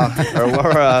pile, or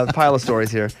a pile of stories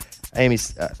here. Amy's,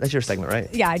 that's your segment, right?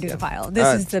 Yeah, I do the pile.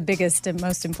 This is the biggest and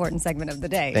most important segment of the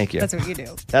day. Thank you. That's what you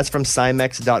do. That's from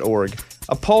Cymex.org.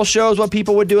 A poll shows what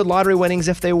people would do with lottery winnings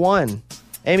if they won.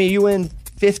 Amy, you win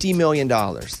 $50 million,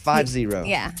 5-0.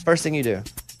 Yeah. First thing you do.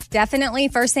 Definitely,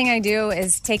 first thing I do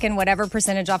is take in whatever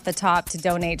percentage off the top to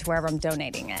donate to wherever I'm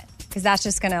donating it. Because that's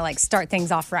just going to start things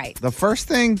off right. The first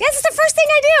thing? Yes, it's the first thing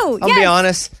I do. I'll be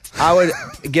honest. I would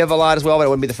give a lot as well, but it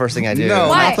wouldn't be the first thing I do. No,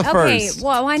 Why? not the Okay, first.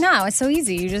 well, why not? It's so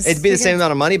easy. You just It'd be the same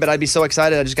amount of money, but I'd be so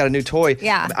excited. I just got a new toy.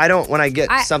 Yeah. I don't, when I get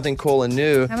something cool and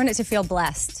new. I want it to feel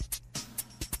blessed.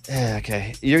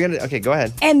 Okay. Okay, go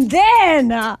ahead. And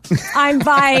then I'm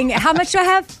buying, how much do I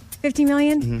have? 50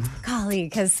 million? Mm-hmm. Golly,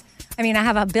 because I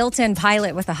have a built-in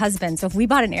pilot with a husband. So if we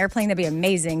bought an airplane, that'd be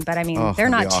amazing. But they're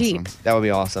not cheap. That would be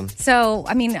awesome. So,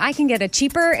 I can get a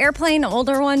cheaper airplane, an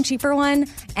older one, cheaper one.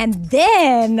 And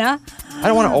then I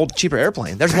don't want an old, cheaper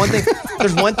airplane. There's one thing.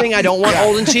 There's one thing I don't want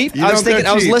old and cheap. You I was don't go thinking.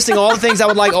 I was cheap. listing all the things I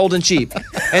would like old and cheap,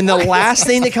 and the last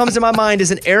thing that comes to my mind is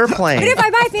an airplane. But if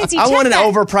I buy fancy I want an jet-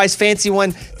 overpriced fancy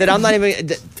one that I'm not even.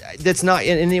 that's not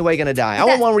in any way going to die. I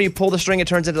want one where you pull the string, it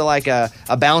turns into like a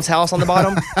bounce house on the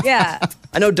bottom. Yeah.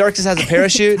 I know Dirks has a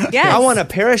parachute. Yes. I want a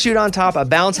parachute on top, a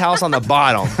bounce house on the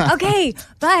bottom. Okay,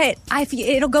 but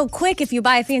it'll go quick if you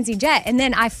buy a fancy jet. And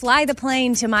then I fly the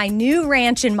plane to my new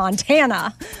ranch in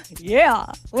Montana.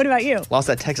 Yeah. What about you? Lost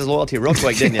that Texas loyalty real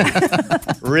quick, didn't you?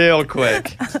 Real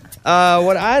quick.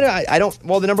 What I don't.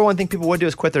 Well, the number one thing people would do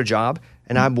is quit their job,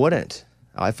 and I wouldn't.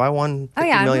 If I won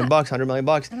 $50 million, $100 million,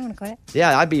 I don't want to quit.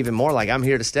 yeah, I'd be even more like I'm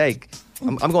here to stay.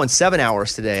 I'm going 7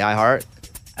 hours today. iHeart.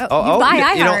 Oh, buy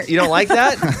iHeart. You don't like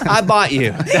that? I bought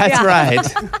you. That's right.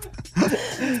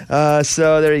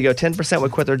 So there you go. 10%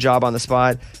 would quit their job on the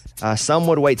spot. Some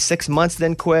would wait 6 months,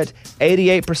 then quit.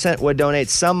 88% would donate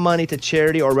some money to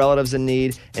charity or relatives in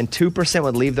need, and 2%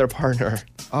 would leave their partner.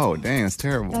 Oh, dang, that's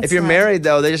terrible. If you're married,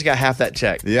 though, they just got half that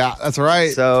check. Yeah, that's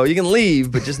right. So you can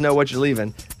leave, but just know what you're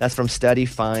leaving. That's from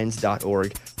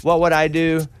studyfinds.org. What would I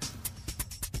do?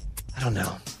 I don't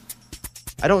know.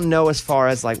 I don't know as far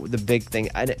as like the big thing.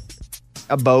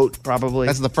 A boat, probably.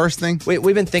 That's the first thing? We've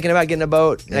been thinking about getting a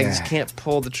boat, and I Yeah. just can't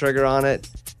pull the trigger on it.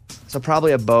 So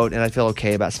probably a boat, and I feel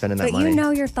okay about spending that But money. you know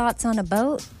your thoughts on a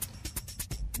boat?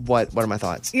 What are my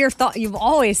thoughts? You've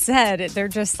always said they're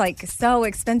just like so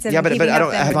expensive. Yeah, and but keeping I up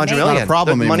don't them have and $100 making- million. a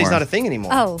problem Money's anymore. not a thing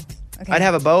anymore. Oh, okay. I'd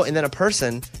have a boat and then a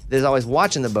person that's always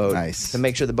watching the boat to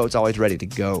make sure the boat's always ready to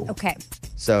go. Okay.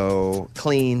 So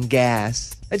clean,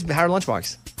 gas. I just hire a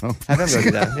lunchbox. Oh. Have them go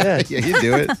do that. Yeah, Yeah, you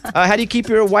do it. How do you keep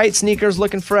your white sneakers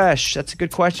looking fresh? That's a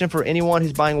good question for anyone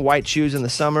who's buying white shoes in the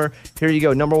summer. Here you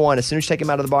go. Number one, as soon as you take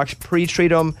them out of the box, pre-treat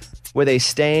them with a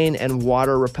stain and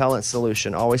water repellent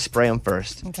solution. Always spray them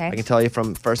first. Okay. I can tell you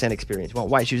from firsthand experience. You want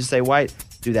white shoes to stay white?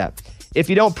 Do that. If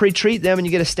you don't pre-treat them and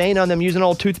you get a stain on them, use an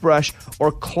old toothbrush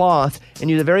or cloth and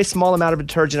use a very small amount of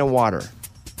detergent and water.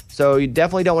 So you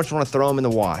definitely don't want to throw them in the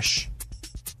wash.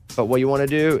 But what you want to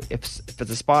do, if it's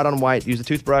a spot on white, use a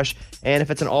toothbrush. And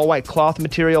if it's an all-white cloth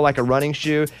material like a running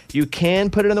shoe, you can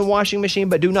put it in the washing machine,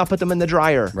 but do not put them in the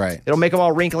dryer. Right. It'll make them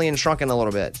all wrinkly and shrunken a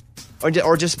little bit. Or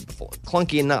just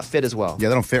clunky and not fit as well. Yeah,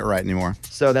 they don't fit right anymore.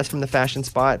 So that's from the Fashion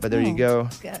Spot, but there you go.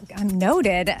 I'm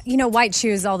noted. You know, white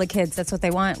shoes, all the kids, that's what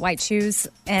they want, white shoes.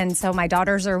 And so my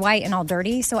daughters are white and all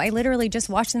dirty. So I literally just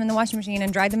washed them in the washing machine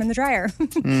and dried them in the dryer.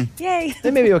 Yay. They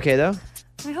may be okay, though.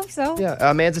 I hope so. Yeah,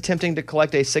 a man's attempting to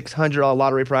collect a $600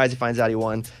 lottery prize. He finds out he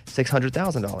won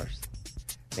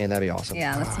 $600,000. Man, that'd be awesome.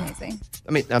 Yeah, that's amazing.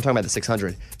 I mean, I'm talking about the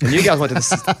 600. And you guys went to the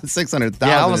 600,000.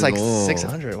 Yeah, I was like Whoa.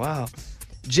 600. Wow.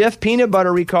 Jif peanut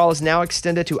butter recall is now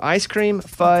extended to ice cream,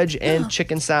 fudge, and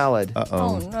chicken salad.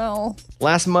 Oh, no.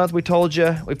 Last month, we've talked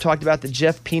about the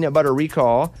Jif peanut butter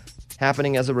recall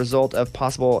happening as a result of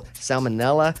possible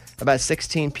salmonella. About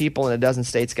 16 people in a dozen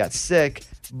states got sick,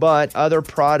 but other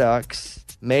products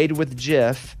made with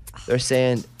Jif, they're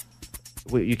saying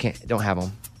you don't have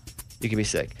them. You can be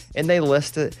sick. And they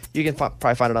list it. You can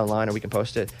probably find it online or we can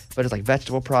post it. But it's like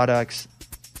vegetable products,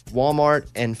 Walmart,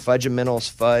 and Fudgementals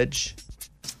Fudge.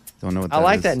 Don't know what I that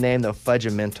like is. that name, though,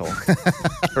 Fudgemental.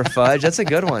 For fudge, that's a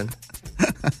good one.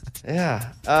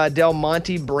 Yeah. Del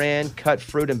Monte brand cut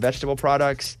fruit and vegetable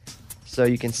products. So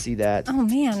you can see that. Oh,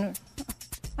 man.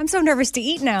 I'm so nervous to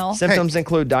eat now. Symptoms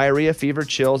include diarrhea, fever,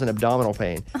 chills, and abdominal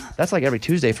pain. That's like every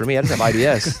Tuesday for me. I just have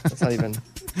IBS. That's not even...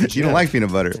 You don't like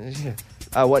peanut butter.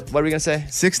 What were we going to say?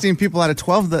 16 people out of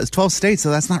 12 states,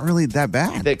 so that's not really that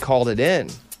bad. They called it in.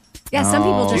 Yeah, some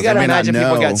people just You got to may not imagine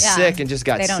people know. got sick and just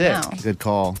got They don't sick. know. Good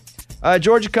call.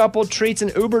 Georgia couple treats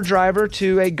an Uber driver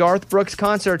to a Garth Brooks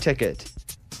concert ticket.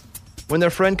 When their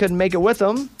friend couldn't make it with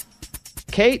them,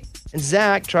 Kate and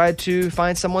Zach tried to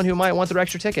find someone who might want their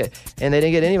extra ticket, and they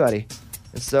didn't get anybody.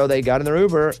 And so they got in their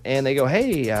Uber, and they go,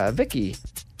 hey, Vicky,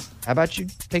 how about you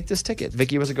take this ticket?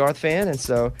 Vicky was a Garth fan, and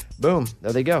so, boom,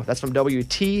 there they go. That's from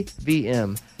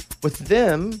WTVM. With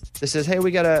them, this says, hey,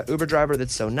 we got a Uber driver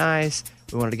that's so nice.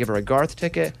 We wanted to give her a Garth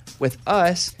ticket. With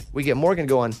us, we get Morgan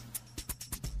going,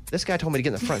 this guy told me to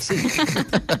get in the front seat.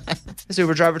 This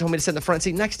Uber driver told me to sit in the front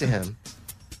seat next to him.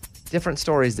 Different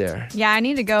stories there. Yeah, I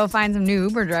need to go find some new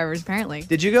Uber drivers, apparently.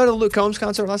 Did you go to Luke Combs'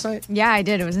 concert last night? Yeah, I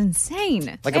did. It was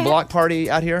insane. Like a block party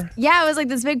out here? Yeah, it was like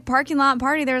this big parking lot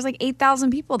party. There was like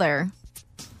 8,000 people there.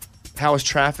 How was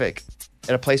traffic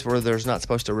at a place where there's not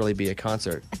supposed to really be a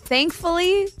concert?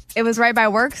 Thankfully, it was right by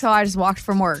work, so I just walked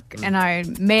from work and I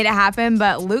made it happen.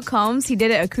 But Luke Combs, he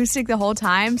did it acoustic the whole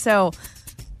time. So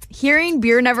hearing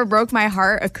Beer Never Broke My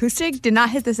Heart acoustic did not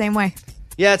hit the same way.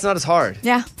 Yeah, it's not as hard.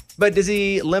 Yeah. But does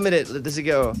he limit it? Does he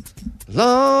go,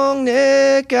 long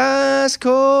neck, ice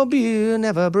cold beer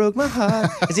never broke my heart?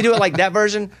 Does he do it like that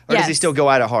version? Or does he Yes. still go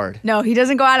at it hard? No, he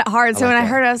doesn't go at it hard. So like when I that.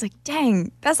 heard it, I was like,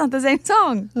 dang, that's not the same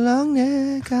song. Long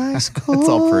neck, ice cold It's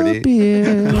all pretty.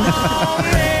 beer.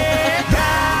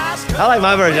 I like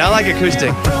my version. I like acoustic.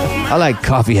 I like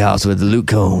Coffee House with Luke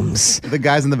Combs. The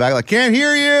guys in the back like, can't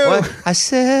hear you. What? I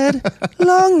said,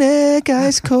 long neck,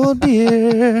 ice cold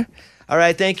beer. All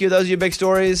right, thank you. Those are your big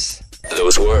stories.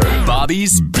 Those were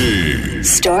Bobby's Big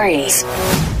Stories.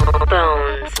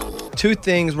 Two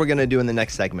things we're going to do in the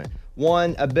next segment.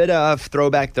 One, a bit of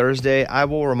Throwback Thursday. I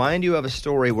will remind you of a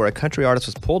story where a country artist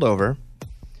was pulled over,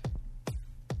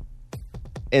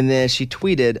 and then she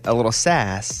tweeted a little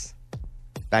sass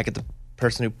back at the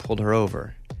person who pulled her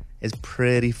over. It's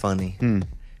pretty funny.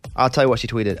 I'll tell you what she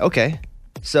tweeted. Okay,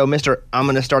 so Mr. I'm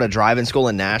going to start a driving school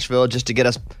in Nashville just to get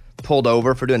us pulled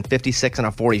over for doing 56 and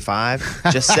a 45.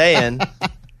 Just saying.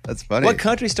 That's funny. What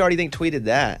country star do you think tweeted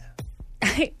that?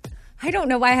 I don't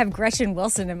know why I have Gretchen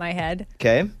Wilson in my head.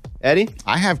 Okay. Eddie?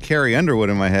 I have Carrie Underwood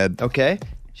in my head. Okay.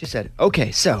 She said,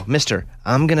 okay, so, mister,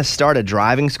 I'm going to start a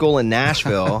driving school in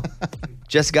Nashville.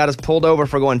 Just got us pulled over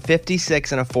for going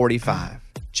 56 and a 45.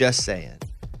 Just saying.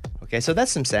 Okay, so that's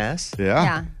some sass.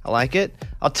 Yeah. I like it.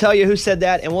 I'll tell you who said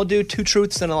that, and we'll do two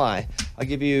truths and a lie. I'll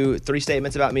give you 3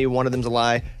 statements about me. One of them's a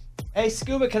lie. Hey,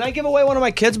 Scuba, can I give away one of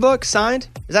my kids' books signed?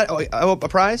 Is that a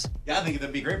prize? Yeah, I think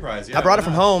that'd be a great prize. Yeah, I brought it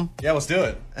from home. Yeah, let's do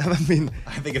it. I mean,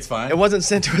 I think it's fine. It wasn't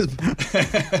sent to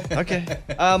us. Okay.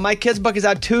 My kids' book is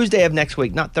out Tuesday of next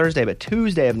week. Not Thursday, but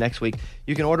Tuesday of next week.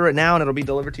 You can order it now, and it'll be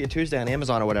delivered to you Tuesday on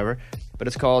Amazon or whatever. But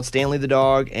it's called Stanley the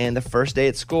Dog, and the first day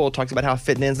at school talks about how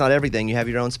fitting in's not everything. You have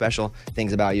your own special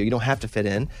things about you. You don't have to fit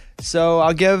in. So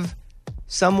I'll give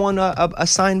someone a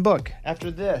signed book after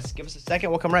this. Give us a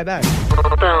second. We'll come right back.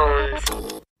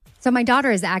 So my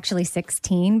daughter is actually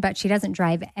 16, but she doesn't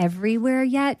drive everywhere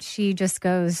yet. She just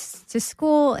goes to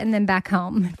school and then back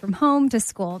home. From home to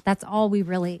school, that's all we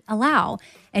really allow.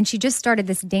 And she just started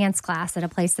this dance class at a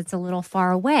place that's a little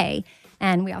far away.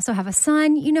 And we also have a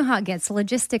son. You know how it gets.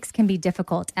 Logistics can be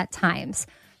difficult at times.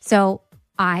 So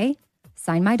I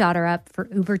signed my daughter up for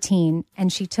Uber Teen,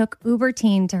 and she took Uber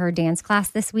Teen to her dance class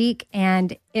this week,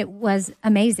 and it was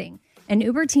amazing. An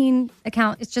Uber Teen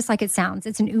account, it's just like it sounds.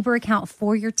 It's an Uber account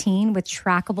for your teen with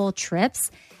trackable trips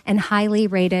and highly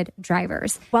rated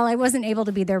drivers. While I wasn't able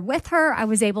to be there with her, I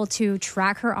was able to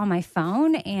track her on my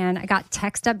phone, and I got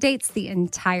text updates the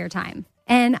entire time.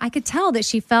 And I could tell that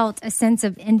she felt a sense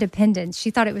of independence. She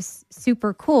thought it was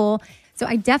super cool. So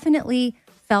I definitely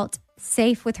felt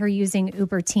safe with her using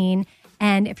Uber Teen.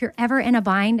 And if you're ever in a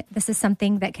bind, this is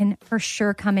something that can for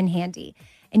sure come in handy.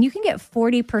 And you can get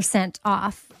 40%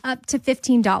 off, up to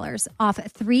 $15 off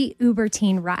 3 Uber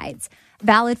Teen rides.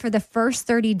 Valid for the first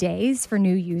 30 days for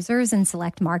new users in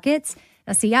select markets.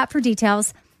 Now see app for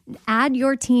details. Add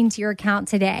your teen to your account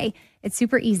today. It's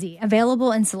super easy.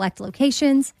 Available in select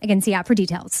locations. Again, see app for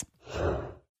details.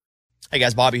 Hey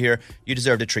guys, Bobby here. You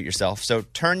deserve to treat yourself. So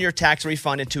turn your tax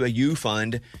refund into a U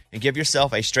fund and give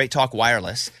yourself a Straight Talk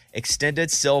Wireless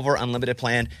Extended Silver Unlimited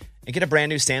plan and get a brand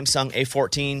new Samsung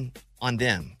A14 on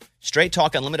them. Straight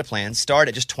Talk Unlimited plans start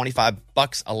at just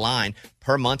 $25 a line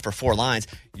per month for 4 lines.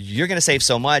 You're going to save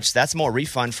so much. That's more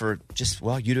refund for just,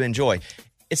 well, you to enjoy.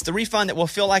 It's the refund that will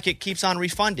feel like it keeps on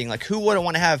refunding. Like, who wouldn't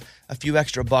want to have a few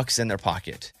extra bucks in their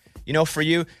pocket? You know, for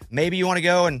you, maybe you want to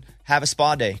go and have a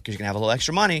spa day because you're going to have a little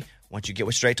extra money once you get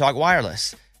with Straight Talk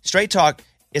Wireless. Straight Talk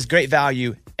is great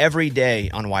value every day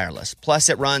on wireless. Plus,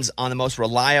 it runs on the most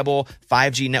reliable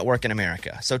 5G network in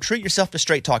America. So treat yourself to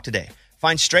Straight Talk today.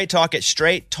 Find Straight Talk at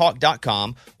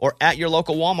straighttalk.com or at your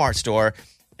local Walmart store.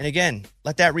 And again,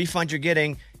 let that refund you're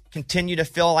getting continue to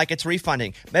feel like it's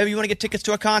refunding. Maybe you want to get tickets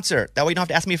to a concert. That way you don't have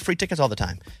to ask me for free tickets all the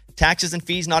time. Taxes and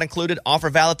fees not included. Offer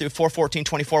valid through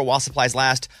 4/14/24 while supplies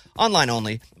last. Online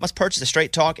only. Must purchase a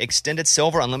Straight Talk Extended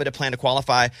Silver Unlimited plan to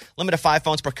qualify. Limit of 5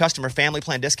 phones per customer. Family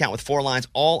plan discount with 4 lines,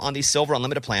 all on the Silver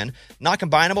Unlimited plan. Not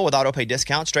combinable with auto pay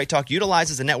discount. Straight Talk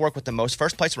utilizes the network with the most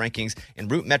first place rankings in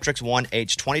Root Metrics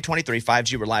 1H 2023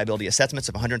 5G reliability assessments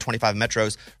of 125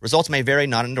 metros. Results may vary,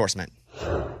 not an endorsement.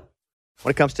 When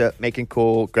it comes to making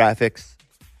cool graphics,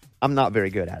 I'm not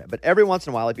very good at it. But every once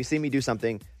in a while, if you see me do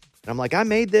something, and I'm like, I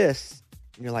made this,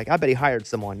 and you're like, I bet he hired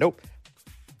someone. Nope.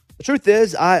 The truth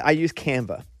is, I use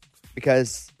Canva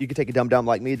because you can take a dumb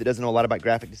like me that doesn't know a lot about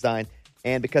graphic design,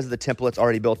 and because of the templates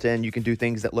already built in, you can do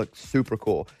things that look super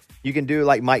cool. You can do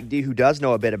like Mike D, who does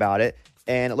know a bit about it,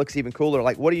 and it looks even cooler.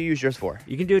 Like, what do you use yours for?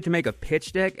 You can do it to make a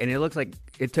pitch deck, and it looks like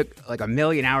it took like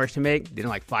 1,000,000 hours to make, did in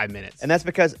like 5 minutes. And that's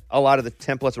because a lot of the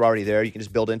templates are already there. You can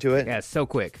just build into it. Yeah, it's so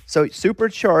quick. So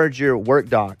supercharge your work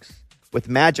docs with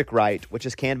Magic Write, which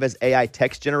is Canva's AI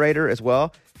text generator as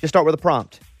well. Just start with a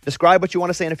prompt. Describe what you want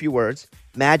to say in a few words.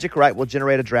 Magic Write will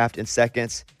generate a draft in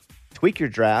seconds. Tweak your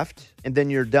draft, and then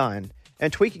you're done.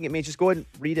 And tweaking it means just go ahead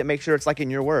and read it, make sure it's like in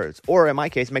your words. Or in my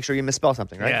case, make sure you misspell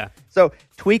something, right? Yeah. So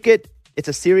tweak it, It's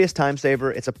a serious time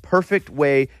saver. It's a perfect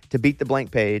way to beat the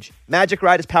blank page. Magic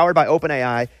Write is powered by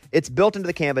OpenAI. It's built into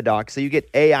the Canva doc, so you get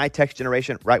AI text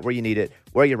generation right where you need it,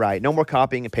 where you write. No more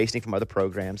copying and pasting from other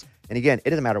programs. And again, it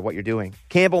doesn't matter what you're doing.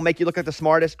 Canva will make you look like the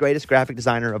smartest, greatest graphic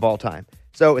designer of all time.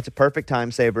 So it's a perfect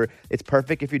time saver. It's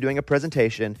perfect if you're doing a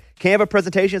presentation. Canva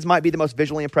presentations might be the most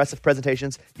visually impressive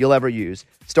presentations you'll ever use.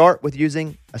 Start with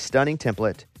using a stunning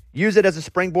template. Use it as a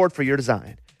springboard for your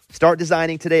design. Start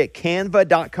designing today at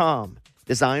canva.com.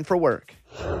 Design for work.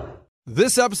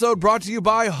 This episode brought to you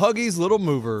by Huggies Little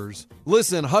Movers.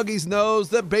 Listen, Huggies knows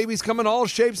that babies come in all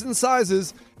shapes and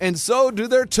sizes, and so do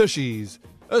their tushies.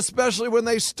 Especially when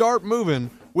they start moving.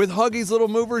 With Huggies Little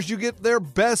Movers, you get their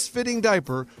best fitting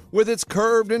diaper with its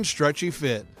curved and stretchy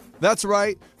fit. That's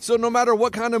right, so no matter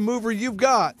what kind of mover you've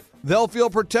got, they'll feel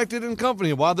protected and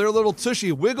comfy while their little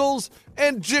tushy wiggles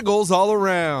and jiggles all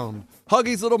around.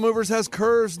 Huggies Little Movers has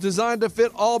curves designed to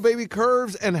fit all baby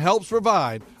curves and helps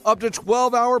provide up to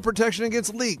 12-hour protection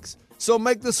against leaks. So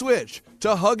make the switch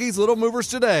to Huggies Little Movers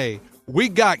today. We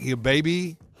got you,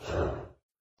 baby. I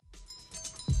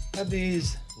have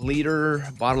these liter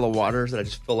bottle of waters that I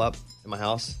just fill up in my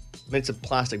house. I mean, it's a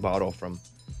plastic bottle from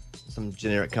some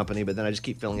generic company, but then I just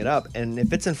keep filling it up. And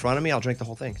if it's in front of me, I'll drink the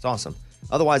whole thing. It's awesome.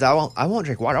 Otherwise, I won't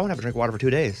drink water. I won't have to drink water for 2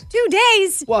 days. 2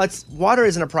 days? Well, water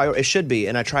isn't a priority. It should be,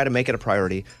 and I try to make it a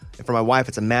priority. And for my wife,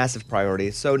 it's a massive priority.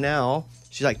 So now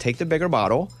she's like, take the bigger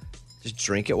bottle, just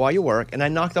drink it while you work, and I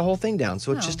knock the whole thing down.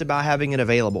 So it's just about having it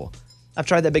available. I've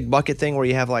tried that big bucket thing where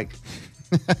you have like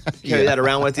carry that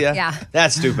around with you. Yeah.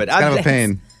 That's stupid. It's kind of a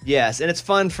pain. Yes, and it's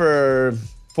fun for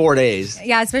 4 days.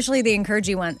 Yeah, especially the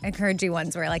encouraging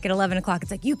ones where like at 11 o'clock, it's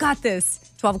like, you got this.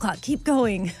 12 o'clock, keep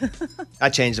going.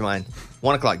 I changed mine.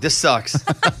 1 o'clock, this sucks.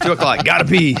 2 o'clock, gotta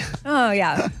pee. Oh,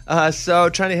 yeah. So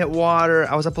trying to hit water.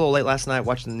 I was up a little late last night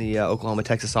watching the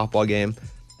Oklahoma-Texas softball game.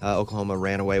 Oklahoma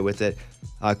ran away with it.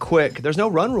 Quick, there's no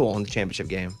run rule in the championship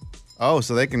game. Oh,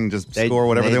 so they can just score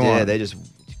whatever they want. They just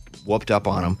whooped up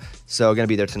on them. So going to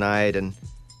be there tonight. And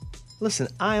listen,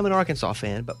 I am an Arkansas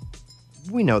fan, but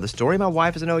we know the story. My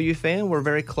wife is an OU fan. We're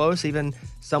very close, even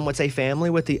some would say family,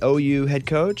 with the OU head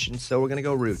coach, and so we're going to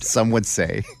go root. Some would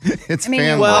say. It's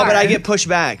family. Well, but I get pushed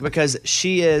back because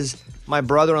she is my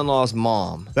brother-in-law's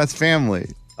mom. That's family.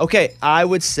 Okay, I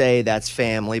would say that's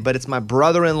family, but it's my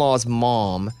brother-in-law's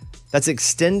mom. That's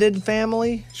extended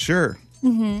family? Sure.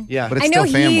 Mm-hmm. Yeah. But it's I know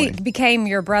still family. he became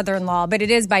your brother-in-law, but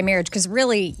it is by marriage because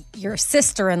really your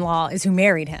sister-in-law is who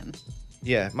married him.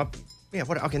 Yeah.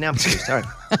 Okay, now I'm confused. All right.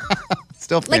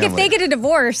 Still family. Like if they get a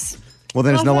divorce. Well,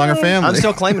 then it's no longer family. I'm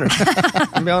still claiming her. I'm going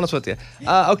to be honest with you.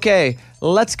 Okay,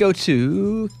 let's go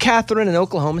to Catherine in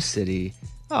Oklahoma City.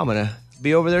 I'm going to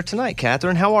be over there tonight.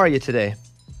 Catherine, how are you today?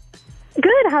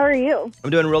 Good. How are you? I'm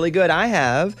doing really good.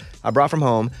 I brought from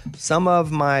home some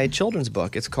of my children's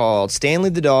book. It's called Stanley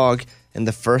the Dog and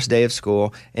the First Day of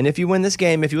School. And if you win this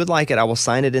game, if you would like it, I will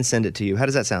sign it and send it to you. How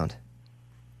does that sound?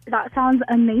 That sounds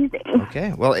amazing.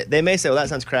 Okay. Well, they may say, well, that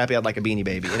sounds crappy. I'd like a Beanie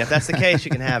Baby. And if that's the case,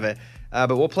 you can have it.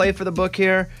 But we'll play for the book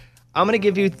here. I'm going to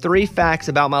give you 3 facts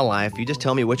about my life. You just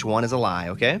tell me which one is a lie,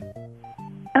 okay?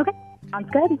 Okay. Sounds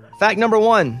good. Fact number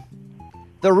 1.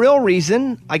 The real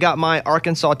reason I got my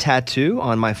Arkansas tattoo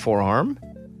on my forearm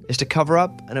is to cover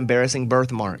up an embarrassing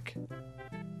birthmark.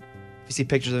 If you see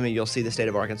pictures of me, you'll see the state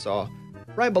of Arkansas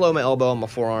right below my elbow on my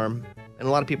forearm. And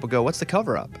a lot of people go, what's the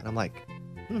cover up? And I'm like,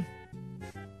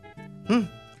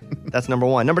 That's number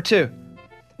 1. Number 2,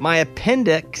 my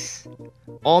appendix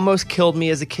almost killed me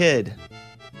as a kid.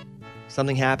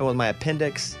 Something happened with my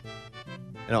appendix,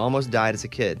 and I almost died as a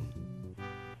kid.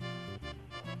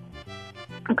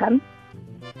 Okay.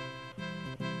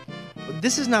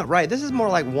 This is not right. This is more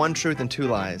like 1 truth and 2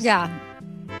 lies. Yeah.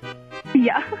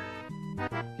 Yeah.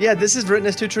 Yeah, this is written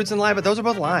as 2 truths and a lie, but those are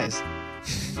both lies.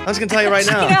 I'm just going to tell you right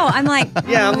now. I know. I'm like,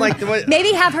 yeah, I'm like,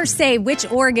 maybe have her say which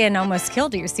organ almost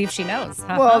killed you, see if she knows.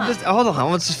 Well, hold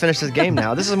on. Let's just finish this game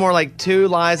now. This is more like 2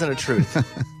 lies and a truth.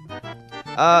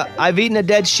 I've eaten a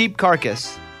dead sheep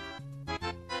carcass.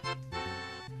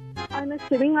 I'm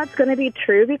assuming that's going to be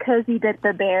true because you did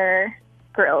the Bear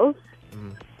Grylls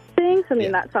thing. So, I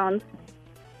mean, that sounds...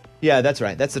 Yeah, that's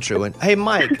right. That's the true one. Hey,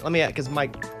 Mike, let me ask, because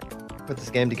Mike put this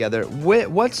game together.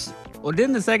 What's... Well,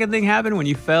 didn't the second thing happen when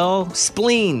you fell?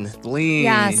 Spleen.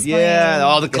 Yeah, spleen. Yeah,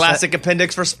 all the classic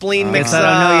appendix for spleen mix up. I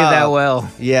don't know you that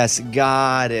well. Yes,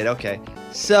 got it. Okay.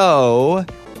 So,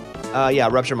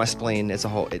 ruptured my spleen. It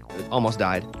almost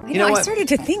died. You know, I started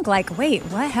to think like, wait,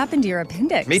 what happened to your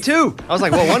appendix? Me too. I was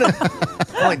like, well,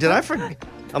 I'm like, did I forget?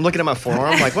 I'm looking at my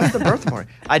forearm. Like, what's the birthmark?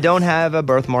 I don't have a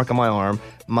birthmark on my arm.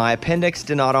 My appendix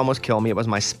did not almost kill me. It was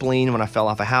my spleen when I fell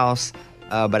off a house.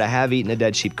 But I have eaten a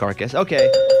dead sheep carcass.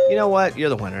 Okay. You know what? You're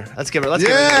the winner. Let's give her. Let's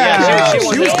give her. Yeah. She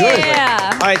won She was this good. one. Yeah.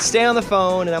 All right, stay on the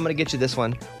phone, and I'm going to get you this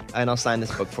one, and I'll sign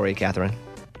this book for you, Catherine.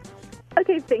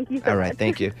 Okay, thank you so All right, much.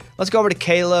 thank you. Let's go over to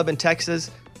Caleb in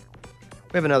Texas.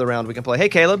 We have another round we can play. Hey,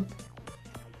 Caleb.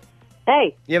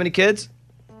 Hey. You have any kids?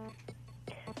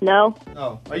 No.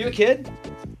 Oh, are you a kid?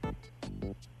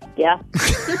 Yeah.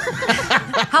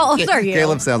 How old are you?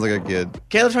 Caleb sounds like a kid.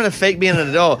 Caleb's trying to fake being an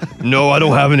adult. No, I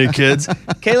don't have any kids.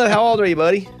 Caleb, how old are you,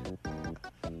 buddy?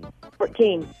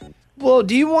 14.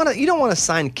 Well, you don't want a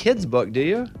signed kids book, do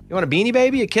you? You want a Beanie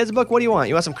Baby, a kids book? What do you want?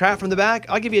 You want some crap from the back?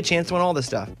 I'll give you a chance to win all this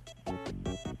stuff.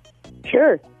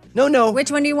 Sure. No.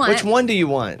 Which one do you want? Which one do you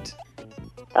want?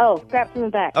 Oh, crap from the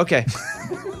back. Okay.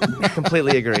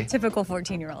 Completely agree. Typical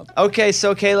 14-year-old. Okay,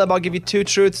 so Caleb, I'll give you 2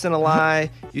 truths and a lie.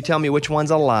 You tell me which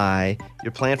one's a lie.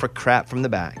 You're playing for crap from the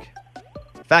back.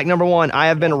 Fact number 1, I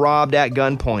have been robbed at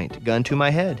gunpoint. Gun to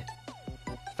my head.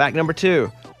 Fact number 2,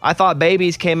 I thought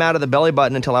babies came out of the belly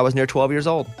button until I was near 12 years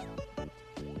old.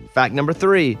 Fact number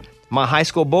 3, my high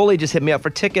school bully just hit me up for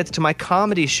tickets to my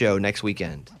comedy show next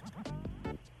weekend.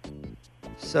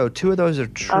 So 2 of those are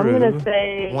true. I'm going to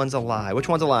say One's a lie. Which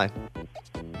one's a lie?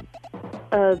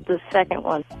 the second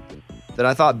one. That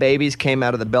I thought babies came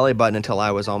out of the belly button until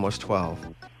I was almost 12.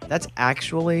 That's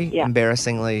actually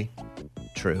embarrassingly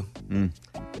true.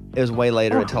 It was way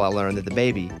later until I learned that the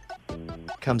baby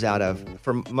comes out of,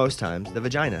 for most times, the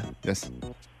vagina. Yes.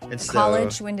 And so,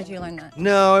 College? When did you learn that?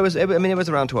 No, it was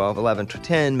around 12, 11,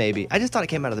 10 maybe. I just thought it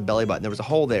came out of the belly button. There was a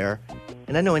hole there, and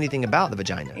I didn't know anything about the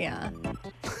vagina. Yeah.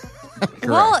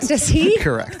 Well, does he?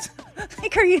 Correct.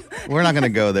 Like, are you? We're not going to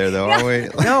go there, though, are we?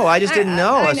 No, I just didn't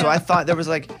know. I So know. I thought that was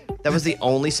the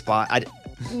only spot.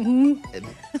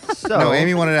 So No,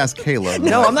 Amy wanted to ask Caleb.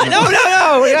 No, I'm not.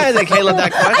 No. You guys didn't Caleb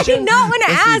that I question. did not want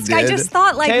to Yes, you ask. I did. just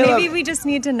thought, Caleb. maybe we just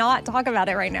need to not talk about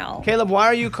it right now. Caleb, why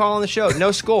are you calling the show?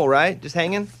 No school, right? Just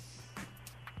hanging?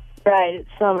 Right, it's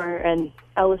summer, and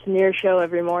I listen to your show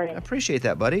every morning. I appreciate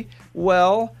that, buddy.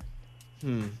 Well, I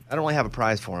don't really have a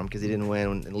prize for him because he didn't win,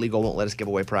 and legal won't let us give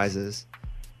away prizes.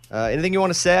 Anything you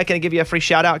want to say? Can I give you a free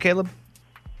shout out, Caleb?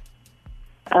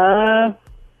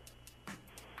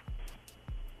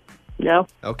 No.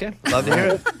 Okay, love to hear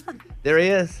it. There he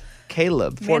is,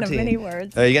 Caleb, 14. Man of many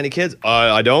words. You got any kids?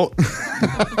 I don't.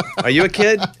 Are you a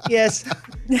kid? Yes.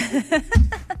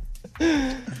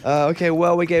 Okay,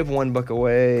 well, we gave one book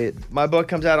away. My book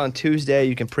comes out on Tuesday.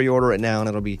 You can pre-order it now, and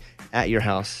it'll be at your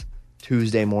house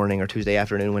Tuesday morning or Tuesday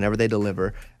afternoon, whenever they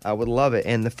deliver. I would love it.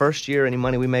 And the first year, any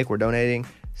money we make, we're donating.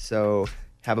 So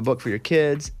have a book for your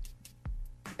kids.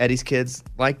 Eddie's kids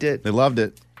liked it. They loved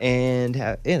it. And,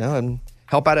 and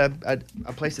help out a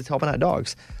place that's helping out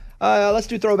dogs. Let's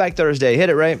do Throwback Thursday. Hit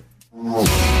it, right?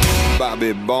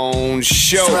 Bobby Bones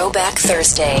Show. Throwback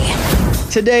Thursday.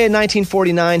 Today in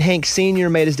 1949, Hank Sr.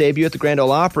 made his debut at the Grand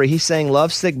Ole Opry. He sang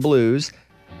Lovesick Blues,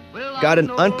 got an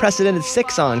unprecedented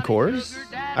 6 encores.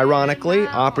 Ironically,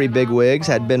 Opry bigwigs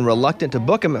had been reluctant to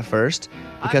book him at first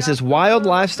because his wild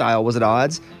lifestyle was at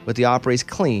odds with the Opry's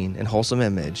clean and wholesome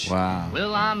image. Wow.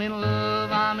 Well, I'm in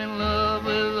love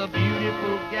with a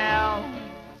beautiful gal.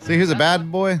 See, he was a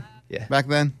bad boy Yeah. back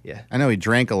then? Yeah. I know he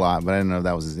drank a lot, but I didn't know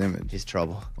that was his image. He's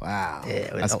trouble. Wow.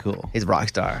 Yeah, That's cool. He's a rock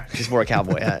star. Just wore a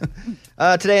cowboy hat.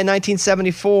 Today in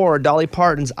 1974, Dolly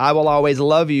Parton's I Will Always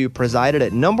Love You presided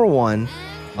at number 1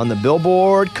 on the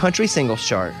Billboard Country Singles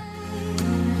Chart.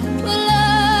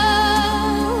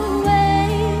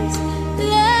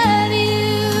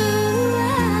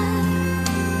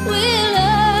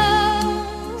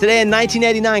 Today in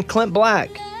 1989, Clint Black.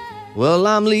 Well,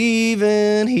 I'm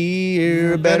leaving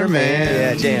here a better man.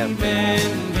 Yeah, jam.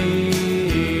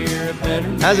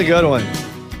 That's a good one.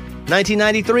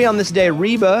 1993, on this day,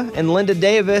 Reba and Linda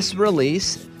Davis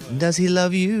release Does He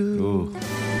Love You?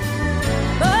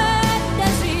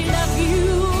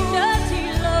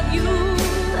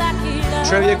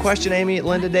 Trivia question, Amy.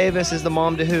 Linda Davis is the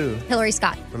mom to who? Hillary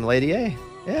Scott. From Lady A.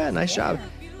 Yeah, nice job.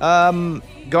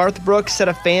 Garth Brooks set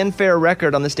a fanfare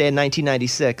record on this day in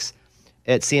 1996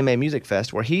 at CMA Music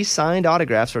Fest where he signed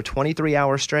autographs for 23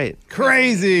 hours straight.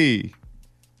 Crazy.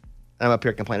 I'm up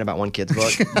here complaining about one kid's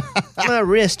book. My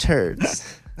wrist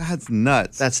hurts. That's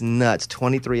nuts. That's nuts.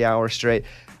 23 hours straight.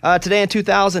 Today in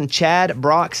 2000, Chad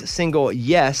Brock's single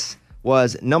Yes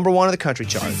was number 1 on the country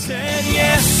charts. Said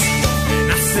yes,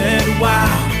 and I said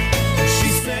wow. She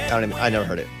said I never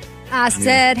heard it. I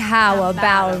said, how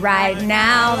about right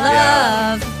now,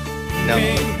 love? No.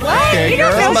 What? Okay, You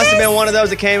don't know this must have this? been one of those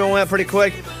that came and went pretty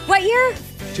quick. What year?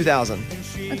 2000.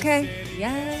 Okay.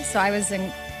 Yeah. So I was in,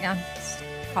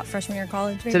 freshman year of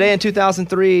college. Maybe. Today in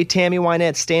 2003, Tammy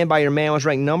Wynette's Stand By Your Man was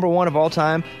ranked number 1 of all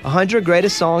time, 100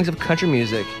 greatest songs of country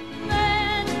music.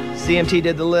 CMT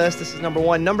did the list. This is number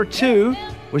 1. Number 2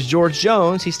 was George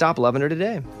Jones. He stopped loving her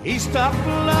today. He stopped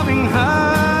loving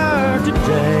her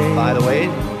today. By the way,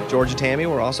 George and Tammy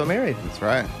were also married. That's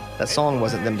right. That song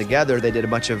wasn't them together. They did a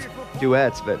bunch of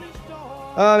duets, but...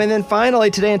 and then finally,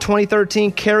 today in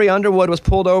 2013, Carrie Underwood was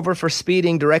pulled over for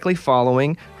speeding directly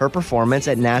following her performance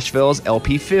at Nashville's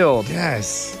LP Field.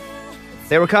 Yes.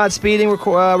 They were caught speeding,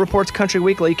 reports Country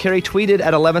Weekly. Carrie tweeted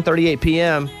at 11:38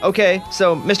 p.m. Okay,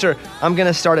 so, mister, I'm going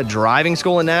to start a driving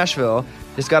school in Nashville.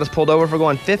 Just got us pulled over for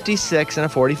going 56 and a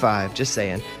 45. Just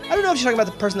saying. I don't know if she's talking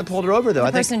about the person that pulled her over, though.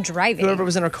 The person driving. Whoever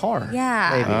was in her car.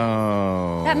 Yeah. Maybe.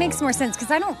 Oh. That makes more sense because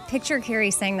I don't picture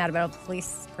Carrie saying that about a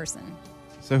police person.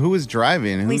 So who was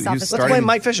driving? Police officer. Let's starting? blame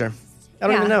Mike Fisher. I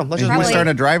don't even know. Let's just Who's blame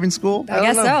starting a driving school? I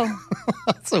guess so.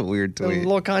 That's a weird A tweet.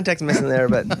 little context missing there,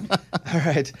 but all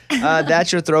right.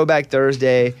 That's your Throwback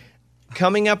Thursday.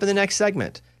 Coming up in the next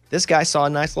segment, this guy saw a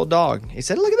nice little dog. He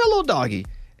said, look at that little doggy.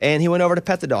 And he went over to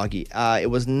pet the doggy.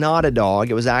 It was not a dog.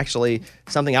 It was actually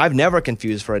something I've never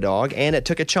confused for a dog, and it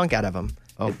took a chunk out of him.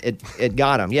 Oh. It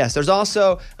got him. Yes, there's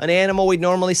also an animal we'd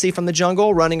normally see from the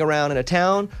jungle running around in a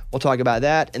town. We'll talk about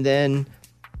that. And then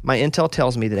my intel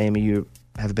tells me that, Amy, you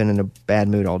have been in a bad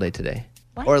mood all day today.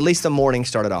 What? Or at least the morning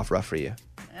started off rough for you.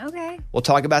 Okay. We'll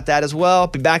talk about that as well.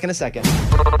 Be back in a second.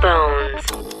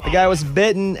 The guy was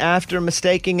bitten after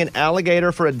mistaking an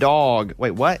alligator for a dog.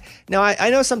 Wait, what? Now, I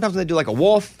know sometimes when they do like a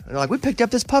wolf, and they're like, we picked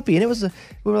up this puppy, and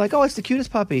we were like, oh, it's the cutest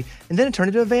puppy. And then it turned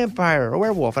into a vampire or a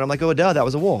werewolf. And I'm like, oh, duh, that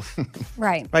was a wolf.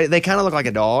 Right. Right? They kind of look like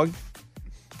a dog,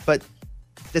 but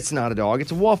it's not a dog.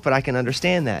 It's a wolf, but I can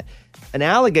understand that. An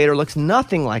alligator looks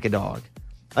nothing like a dog.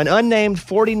 An unnamed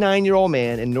 49-year-old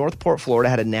man in Northport, Florida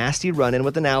had a nasty run-in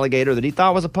with an alligator that he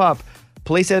thought was a pup.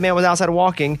 Police say the man was outside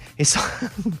walking. He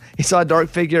saw a dark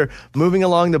figure moving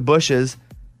along the bushes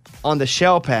on the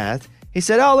shell path. He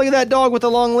said, oh, look at that dog with a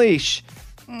long leash.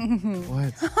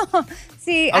 What?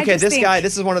 See, Okay,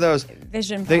 this is one of those.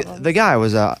 Vision problems. The guy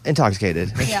was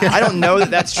intoxicated. Yeah. I don't know that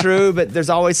that's true, but there's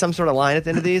always some sort of line at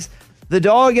the end of these. The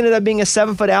dog ended up being a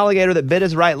 7-foot alligator that bit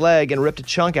his right leg and ripped a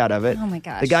chunk out of it. Oh, my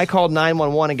gosh. The guy called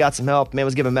 911 and got some help. The man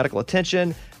was given medical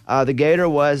attention. The gator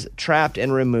was trapped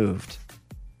and removed.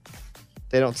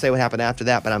 They don't say what happened after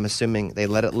that, but I'm assuming they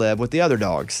let it live with the other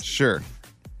dogs. Sure.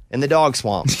 In the dog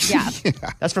swamp. Yeah.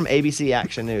 That's from ABC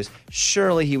Action News.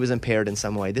 Surely he was impaired in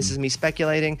some way. This is me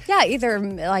speculating. Yeah, either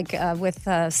like with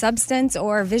substance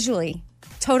or visually.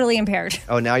 Totally impaired.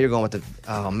 Oh, now you're going with the...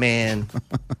 Oh, man.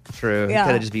 True. Yeah. He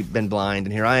could have just been blind,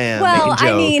 and here I am Well, making jokes.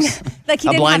 I mean, like he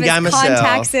A didn't blind have his guy myself.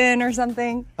 contacts in or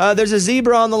something. There's a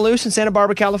zebra on the loose in Santa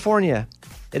Barbara, California.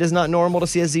 It is not normal to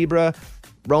see a zebra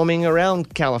roaming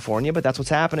around California, but that's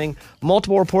what's happening.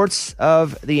 Multiple reports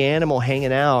of the animal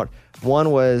hanging out.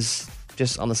 One was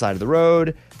just on the side of the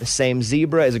road. The same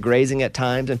zebra is grazing at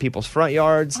times in people's front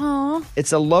yards. Aww.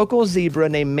 It's a local zebra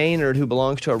named Maynard who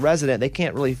belongs to a resident. They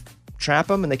can't really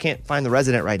trap him, and they can't find the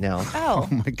resident right now. Oh. Oh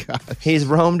my gosh. He's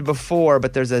roamed before,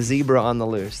 but there's a zebra on the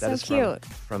loose. So That is cute.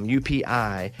 from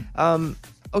UPI.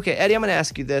 Okay, Eddie, I'm going to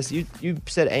ask you this. You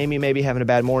said Amy may be having a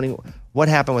bad morning. What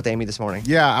happened with Amy this morning?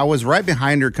 Yeah, I was right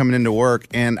behind her coming into work,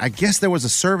 and I guess there was a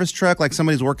service truck, like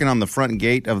somebody's working on the front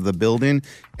gate of the building,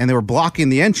 and they were blocking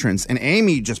the entrance. And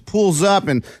Amy just pulls up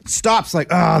and stops, like,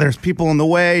 oh, there's people in the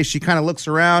way. She kind of looks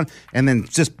around and then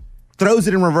just throws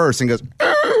it in reverse and goes,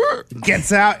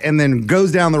 gets out and then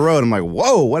goes down the road. I'm like,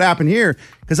 whoa, what happened here?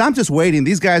 Because I'm just waiting.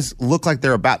 These guys look like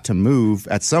they're about to move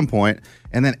at some point.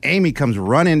 And then Amy comes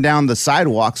running down the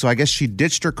sidewalk. So I guess she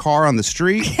ditched her car on the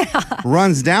street,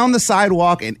 runs down the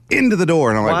sidewalk and into the door.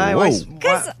 And I'm like, whoa.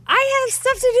 Because I have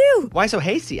stuff to do. Why so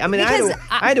hasty? I mean, I Because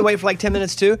had to wait for like 10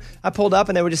 minutes too. I pulled up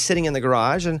and they were just sitting in the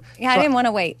garage. And Yeah, I so didn't want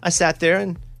to wait. I sat there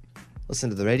and listened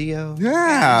to the radio.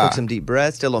 Yeah. Took some deep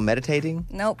breaths, did a little meditating.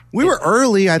 Nope. We were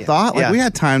early, I thought. Like, we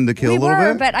had time to kill We a little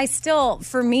were, bit. but I still,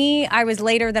 for me, I was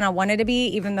later than I wanted to be,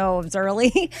 even though it was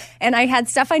early. And I had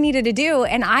stuff I needed to do,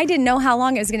 and I didn't know how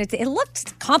long it was going to take. It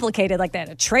looked complicated, like that,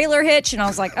 a trailer hitch, and I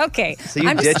was like, okay. So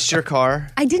you ditched your car?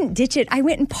 I didn't ditch it. I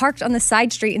went and parked on the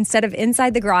side street instead of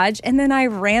inside the garage, and then I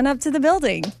ran up to the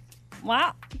building.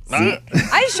 Wow. See,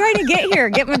 I was trying to get here,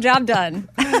 get my job done.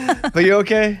 But you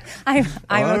okay? I'm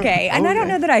okay. And I don't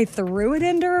know that I threw it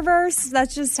into reverse.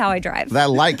 That's just how I drive. That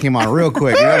light came on real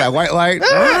quick. You know that white light?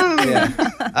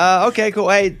 Yeah. Okay, cool.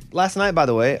 Hey, last night, by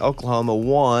the way, Oklahoma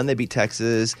won. They beat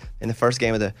Texas in the first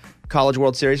game of the College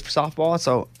World Series for softball.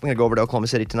 So I'm going to go over to Oklahoma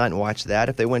City tonight and watch that.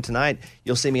 If they win tonight,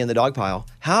 you'll see me in the dog pile.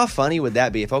 How funny would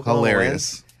that be if Oklahoma Hilarious.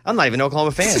 wins? I'm not even an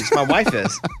Oklahoma fan. My wife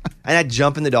is. And I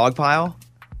jump in the dog pile.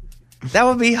 That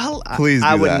would be Please do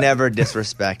I would that. never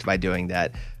disrespect by doing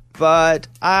that. But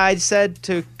I said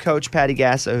to Coach Patty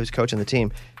Gasso, who's coaching the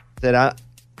team, that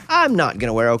I'm not going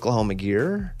to wear Oklahoma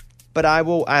gear, but I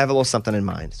will. I have a little something in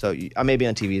mind. So I may be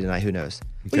on TV tonight. Who knows?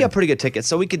 We got pretty good tickets,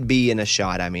 so we could be in a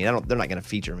shot. I mean, they're not going to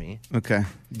feature me. Okay.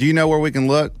 Do you know where we can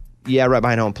look? Yeah, right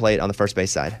behind home plate on the first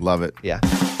base side. Love it. Yeah.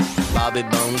 Bobby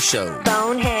Bones Show.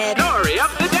 Bonehead. Story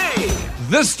of the day.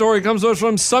 This story comes to us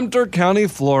from Sumter County,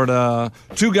 Florida.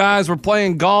 Two guys were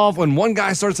playing golf when one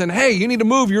guy starts saying, hey, you need to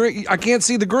move. I can't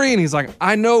see the green. He's like,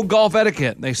 I know golf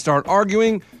etiquette. They start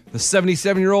arguing. The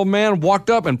 77-year-old man walked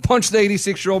up and punched the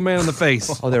 86-year-old man in the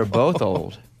face. Oh, they were both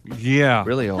old. Yeah.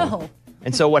 Really old. Oh.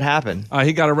 And so what happened?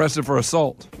 He got arrested for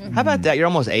assault. How about that? You're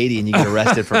almost 80 and you get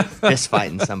arrested for fist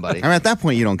fighting somebody. I mean, at that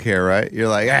point, you don't care, right? You're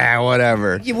like,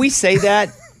 whatever. Yeah, we say that,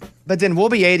 but then we'll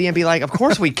be 80 and be like, of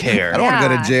course we care. I don't want to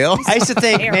go to jail. I used to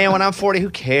think, man, when I'm 40, who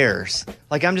cares?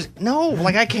 Like,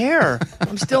 I care.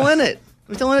 I'm still in it.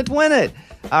 I'm still in it to win it.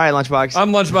 All right, Lunchbox.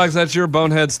 I'm Lunchbox. That's your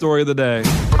bonehead story of the day.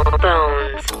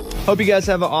 Hope you guys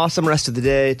have an awesome rest of the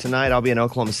day. Tonight, I'll be in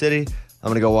Oklahoma City. I'm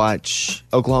going to go watch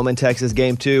Oklahoma and Texas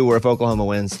game 2, where if Oklahoma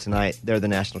wins tonight, they're the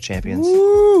national champions.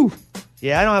 Woo!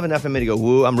 Yeah, I don't have enough in me to go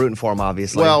woo. I'm rooting for them,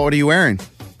 obviously. Well, what are you wearing?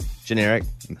 Generic.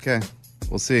 Okay.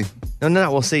 We'll see.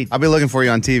 No, we'll see. I'll be looking for you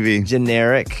on TV.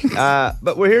 Generic.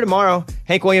 But we're here tomorrow.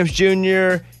 Hank Williams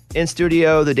Jr. in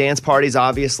studio. The dance parties,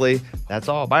 obviously. That's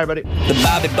all. Bye, everybody. The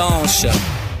Bobby Bones Show.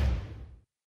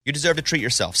 You deserve to treat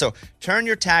yourself. So turn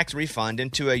your tax refund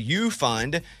into a U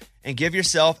fund and give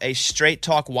yourself a Straight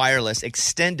Talk Wireless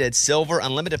Extended Silver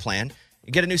Unlimited plan.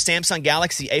 You get a new Samsung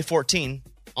Galaxy A14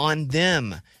 on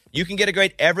them. You can get a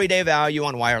great everyday value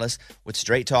on wireless with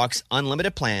Straight Talk's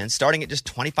unlimited plans, starting at just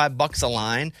 $25 a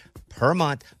line per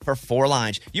month for 4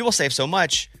 lines. You will save so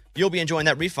much, you'll be enjoying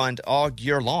that refund all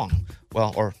year long.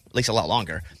 Well, or at least a lot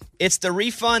longer. It's the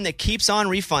refund that keeps on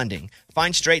refunding.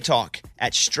 Find Straight Talk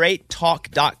at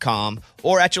straighttalk.com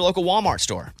or at your local Walmart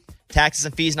store. Taxes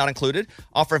and fees not included.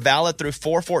 Offer valid through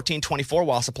 4/14/24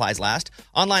 while supplies last.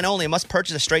 Online only. Must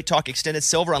purchase a Straight Talk Extended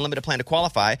Silver Unlimited plan to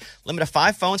qualify. Limit of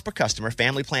 5 phones per customer.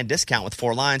 Family plan discount with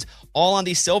 4 lines. All on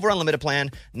the Silver Unlimited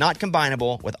plan. Not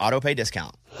combinable with auto pay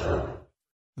discount.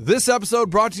 This episode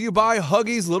brought to you by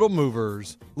Huggies Little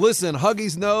Movers. Listen,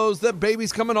 Huggies knows that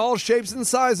babies come in all shapes and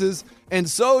sizes, and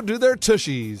so do their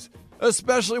tushies,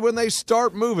 especially when they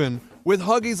start moving. With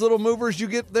Huggies Little Movers, you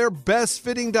get their best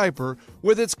fitting diaper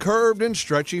with its curved and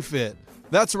stretchy fit.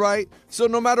 That's right, so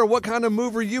no matter what kind of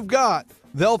mover you've got,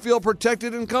 they'll feel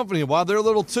protected and comfy while their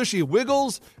little tushy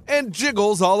wiggles and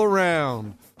jiggles all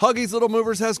around. Huggies Little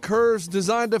Movers has curves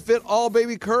designed to fit all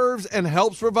baby curves and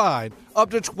helps provide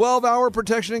up to 12-hour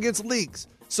protection against leaks.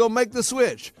 So make the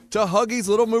switch to Huggies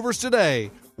Little Movers today.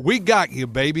 We got you,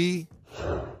 baby.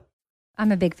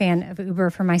 I'm a big fan of Uber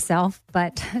for myself,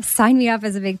 but sign me up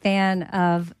as a big fan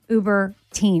of Uber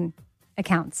Teen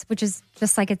accounts, which is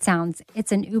just like it sounds.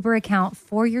 It's an Uber account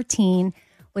for your teen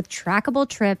with trackable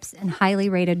trips and highly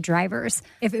rated drivers.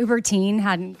 If Uber Teen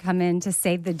hadn't come in to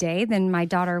save the day, then my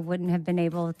daughter wouldn't have been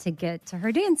able to get to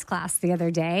her dance class the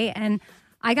other day. And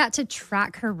I got to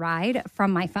track her ride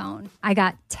from my phone. I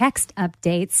got text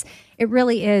updates. It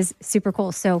really is super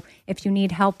cool. So if you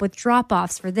need help with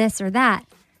drop-offs for this or that,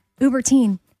 Uber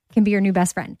Teen can be your new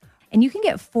best friend. And you can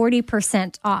get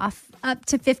 40% off, up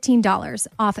to $15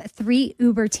 off 3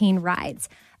 Uber Teen rides.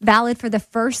 Valid for the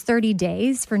first 30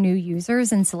 days for new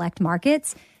users in select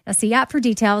markets. Now see app for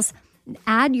details.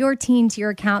 Add your teen to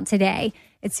your account today.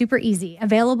 It's super easy.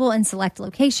 Available in select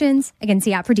locations. Again,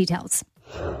 see app for details.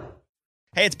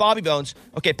 Hey, it's Bobby Bones.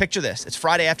 Okay, picture this. It's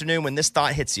Friday afternoon when this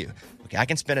thought hits you. Okay, I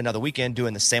can spend another weekend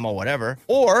doing the same old whatever,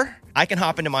 or I can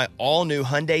hop into my all-new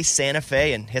Hyundai Santa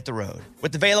Fe and hit the road.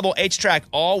 With available H-Track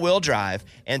all-wheel drive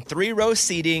and 3-row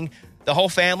seating, the whole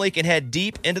family can head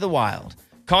deep into the wild.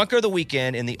 Conquer the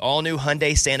weekend in the all-new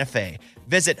Hyundai Santa Fe.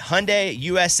 Visit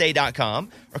HyundaiUSA.com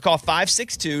or call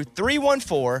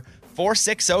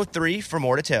 562-314-4603 for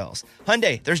more details.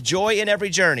 Hyundai, there's joy in every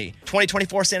journey.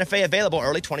 2024 Santa Fe available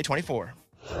early 2024.